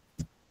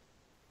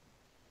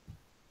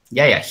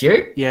 Yeah,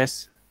 here.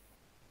 Yes.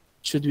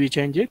 Should we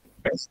change it?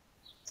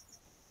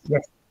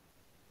 Yes.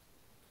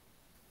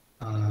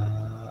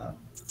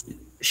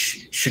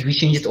 should we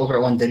change it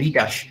over on the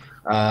redash?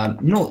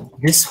 No,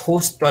 this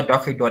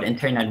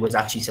host.docker.internal was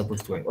actually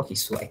supposed to work. Okay,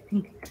 so I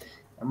think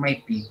I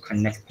might be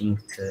connecting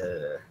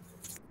to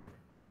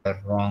the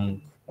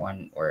wrong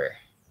one, or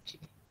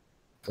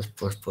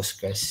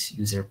Postgres,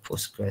 user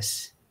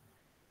Postgres.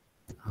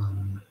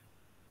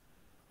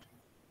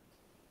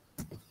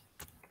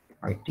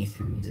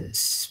 RT3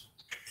 is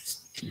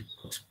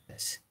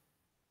Postgres.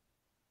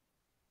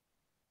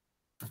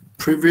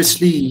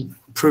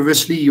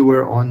 Previously you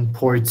were on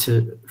port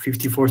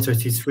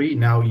 5433.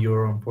 Now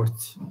you're on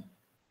port.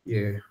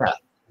 Yeah.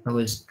 That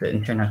was the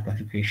internal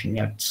configuration.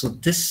 Yeah. So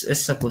this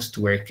is supposed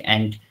to work,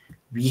 and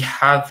we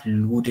have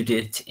loaded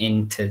it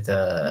into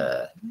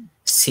the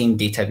same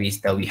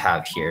database that we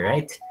have here,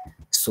 right?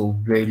 So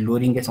we're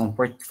loading it on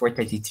port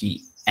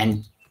 433,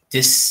 and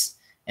this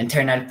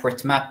internal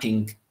port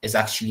mapping is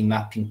actually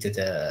mapping to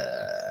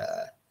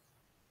the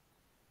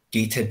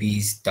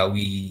database that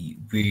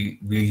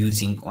we're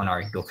using on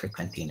our Docker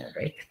container,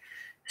 right?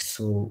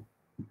 So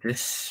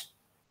this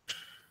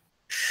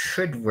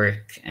should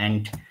work,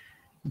 and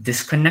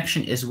this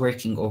connection is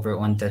working over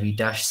on the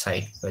redash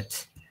side,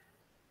 but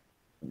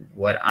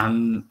what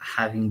I'm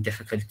having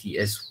difficulty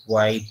is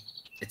why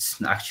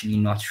it's actually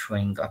not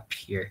showing up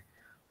here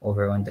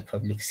over on the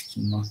public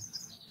schema.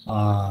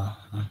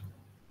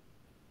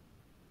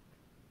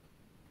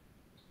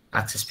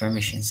 Access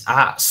permissions.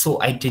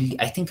 So I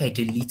think I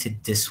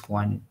deleted this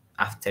one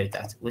after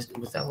that. Was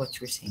that what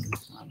you were saying,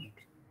 Mohammed?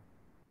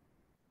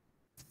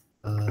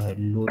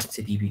 Load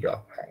to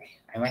db.py.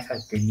 I might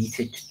have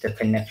deleted the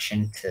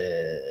connection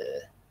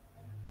to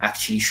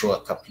actually show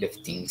a couple of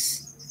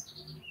things.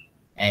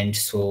 And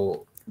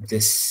so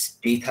this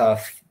data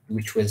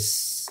which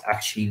was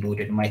actually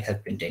loaded might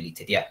have been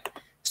deleted. Yeah.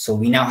 So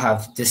we now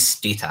have this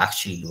data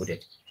actually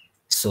loaded.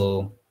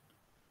 So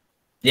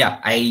yeah,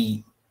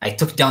 I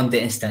took down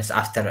the instance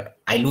after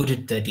I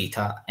loaded the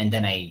data, and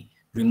then I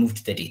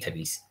removed the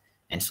database.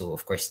 And so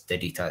of course the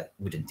data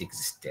wouldn't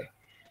exist there.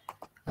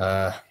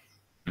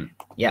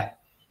 Yeah.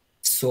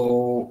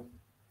 So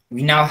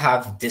we now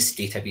have this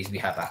database we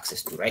have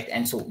access to, right?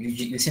 And so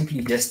you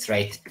simply just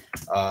write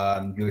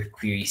your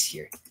queries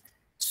here.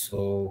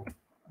 So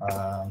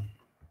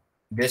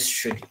this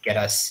should get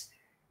us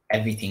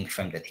everything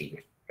from the table,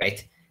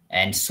 right?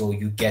 And so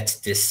you get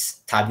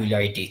this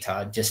tabular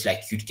data, just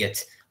like you'd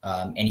get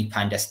any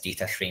pandas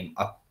data frame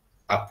up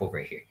over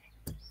here.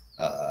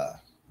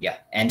 Yeah,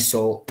 and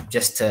so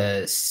just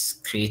to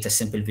create a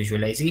simple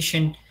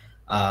visualization,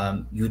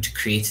 you'd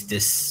create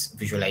this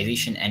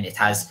visualization, and it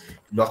has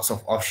lots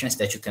of options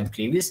that you can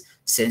play with.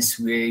 Since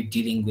we're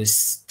dealing with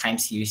time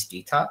series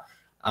data,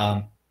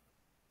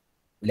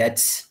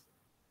 let's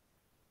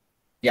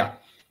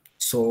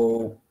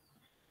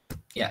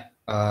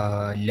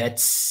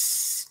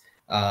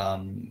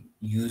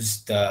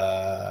use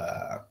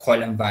the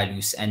column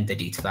values and the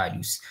date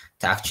values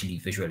to actually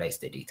visualize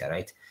the data,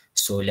 right?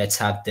 So let's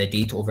have the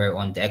date over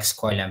on the X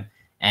column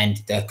and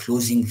the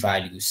closing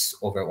values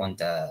over on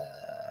the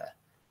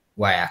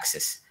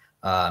Y-axis.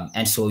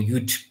 And so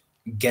you'd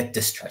get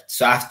this chart.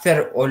 So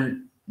after all,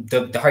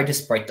 the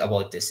hardest part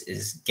about this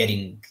is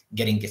getting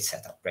it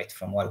set up, right,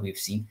 from what we've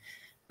seen.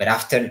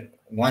 But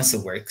once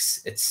it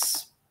works,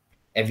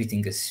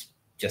 everything is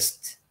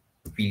just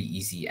really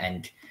easy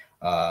and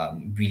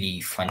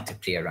really fun to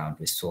play around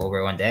with. So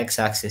over on the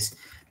X-axis,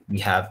 we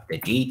have the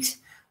date.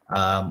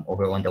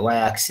 Over on the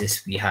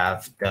Y-axis, we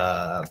have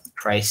the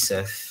price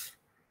of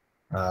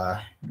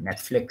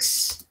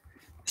Netflix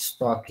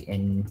stock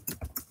in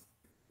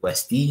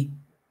USD.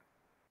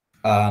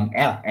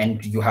 Yeah,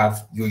 and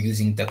you're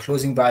using the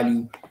closing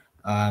value.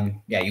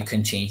 Yeah, you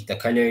can change the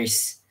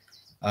colors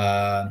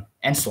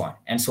and so on.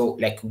 And so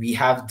like we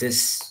have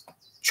this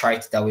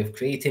chart that we've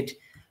created.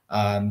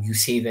 You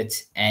save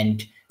it,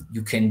 and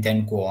you can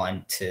then go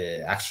on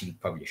to actually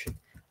publish it.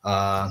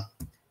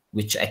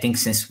 Which I think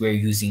since we're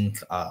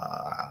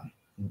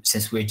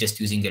just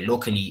using it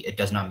locally, it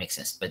does not make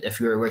sense. But if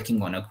you're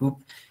working on a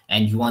group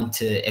and you want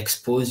to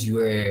expose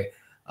your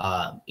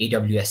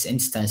AWS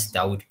instance,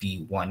 that would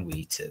be one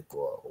way to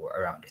go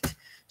around it.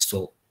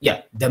 So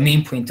yeah, the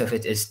main point of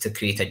it is to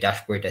create a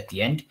dashboard at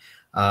the end.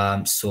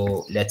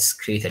 So let's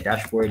create a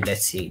dashboard.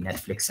 Let's say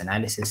Netflix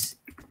analysis.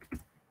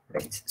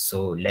 Right.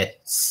 So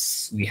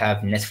we have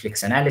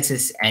Netflix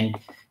analysis, and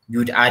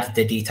you'd add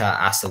the data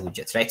as a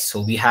widget, right?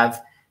 So we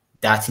have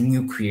that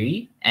new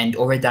query, and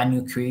over that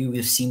new query,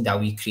 we've seen that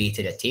we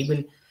created a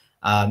table,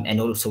 and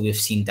also we've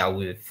seen that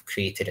we've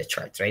created a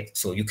chart, right?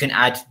 So you can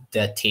add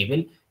the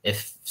table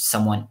if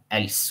someone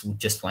else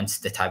just wants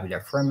the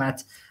tabular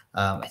format.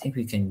 I think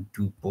we can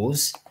do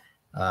both.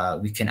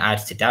 We can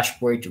add the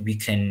dashboard. We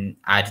can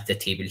add the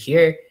table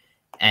here.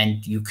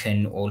 And you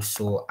can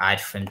also add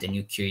from the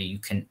new query, you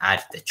can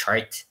add the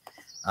chart,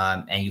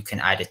 and you can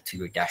add it to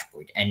your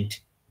dashboard. And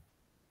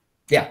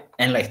yeah,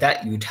 and like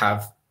that, you'd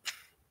have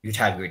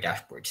your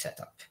dashboard set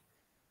up.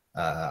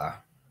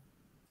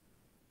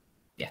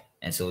 Yeah,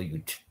 and so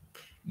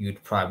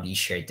you'd probably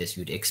share this,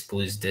 you'd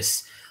expose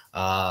this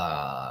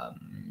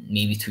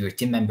maybe to your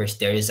team members.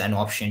 There is an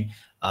option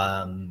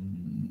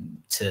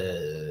to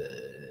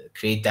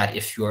create that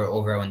if you're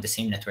over on the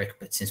same network,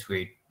 but since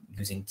we're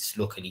using this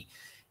locally,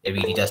 it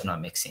really does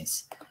not make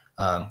sense.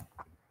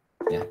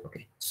 Yeah,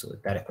 okay, so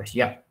that a question.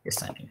 Yeah, yes,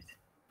 time limit.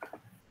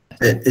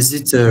 Is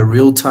it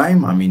real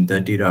time? I mean, the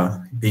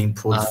data being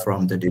pulled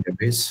from the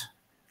database,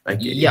 like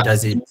yeah,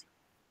 does it?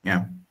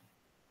 Yeah.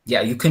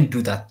 Yeah, you can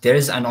do that. There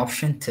is an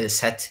option to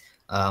set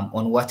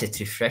on what it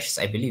refreshes.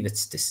 I believe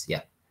it's this.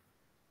 Yeah.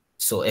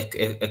 So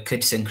it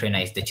could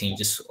synchronize the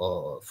changes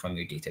from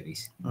your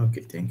database.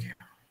 Okay, thank you.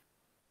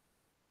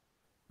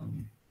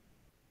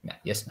 Yeah,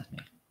 yes,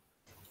 Nathaniel.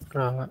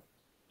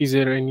 Is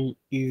there any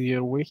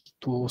easier way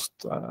to host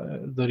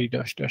the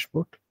Redash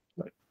dashboard?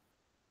 Like,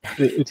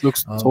 it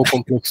looks so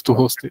complex to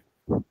host it.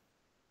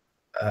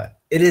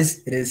 It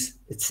is.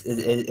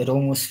 It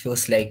almost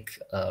feels like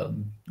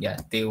yeah,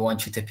 they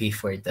want you to pay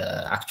for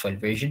the actual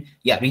version.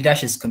 Yeah,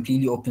 Redash is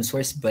completely open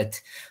source,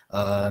 but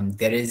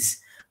there is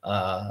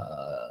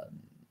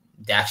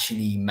they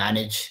actually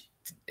manage.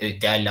 They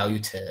allow you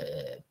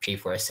to pay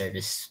for a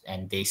service,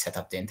 and they set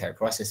up the entire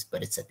process,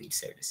 but it's a paid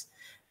service.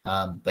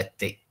 But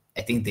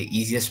I think the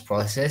easiest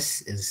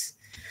process is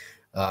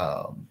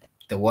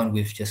the one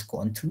we've just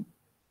gone through.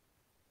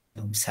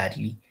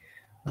 Sadly.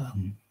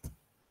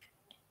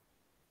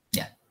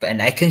 Yeah,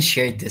 and I can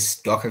share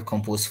this Docker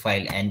Compose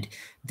file and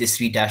this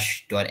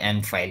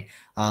redash.m file.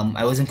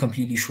 I wasn't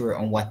completely sure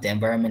on what the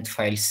environment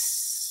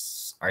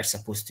files are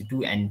supposed to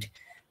do and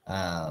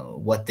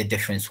what the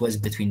difference was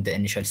between the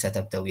initial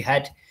setup that we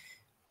had.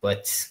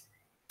 But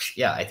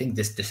yeah, I think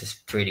this is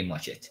pretty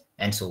much it.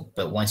 And so,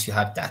 but once you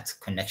have that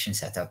connection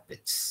set up,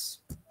 it's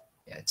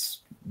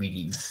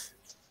really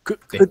good.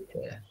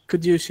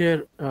 Could you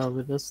share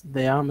with us the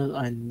YAML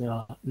and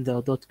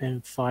the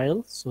 .m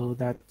file so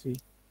that we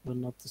will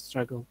not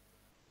struggle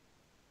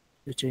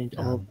to change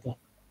all of that,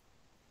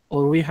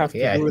 or we have to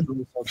do it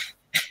ourselves?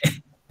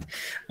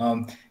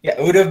 Yeah,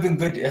 it would have been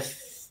good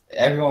if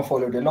everyone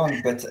followed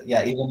along, but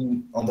yeah,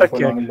 even on the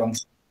following along,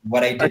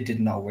 what I did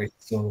not work.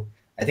 So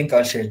I think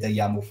I'll share the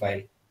YAML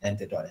file and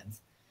the .env.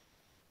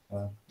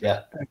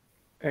 Yeah.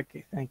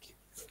 Okay, thank you.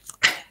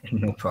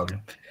 No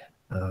problem.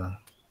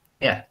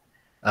 Yeah.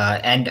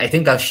 And I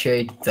think I've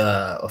shared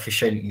the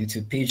official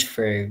YouTube page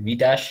for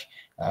Redash.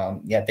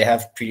 Yeah, they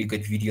have pretty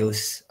good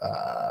videos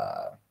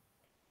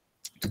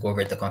to go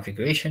over the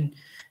configuration.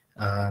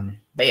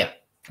 But yeah,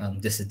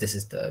 this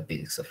is the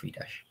basics of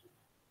Redash.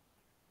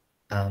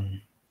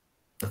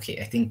 Okay,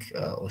 I think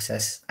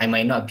OSS, I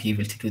might not be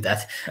able to do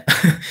that.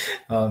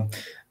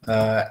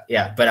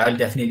 Yeah, but I'll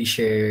definitely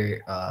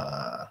share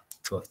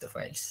 2 of the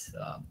files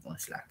on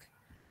Slack.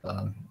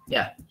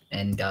 Yeah,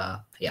 and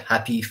yeah,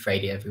 happy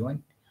Friday,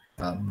 everyone.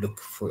 I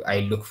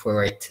look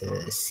forward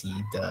to see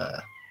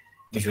the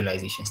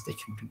visualizations that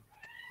you do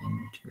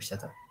and your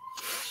setup.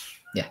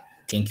 Yeah,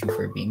 thank you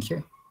for being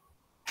here.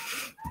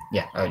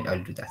 Yeah,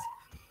 I'll do that.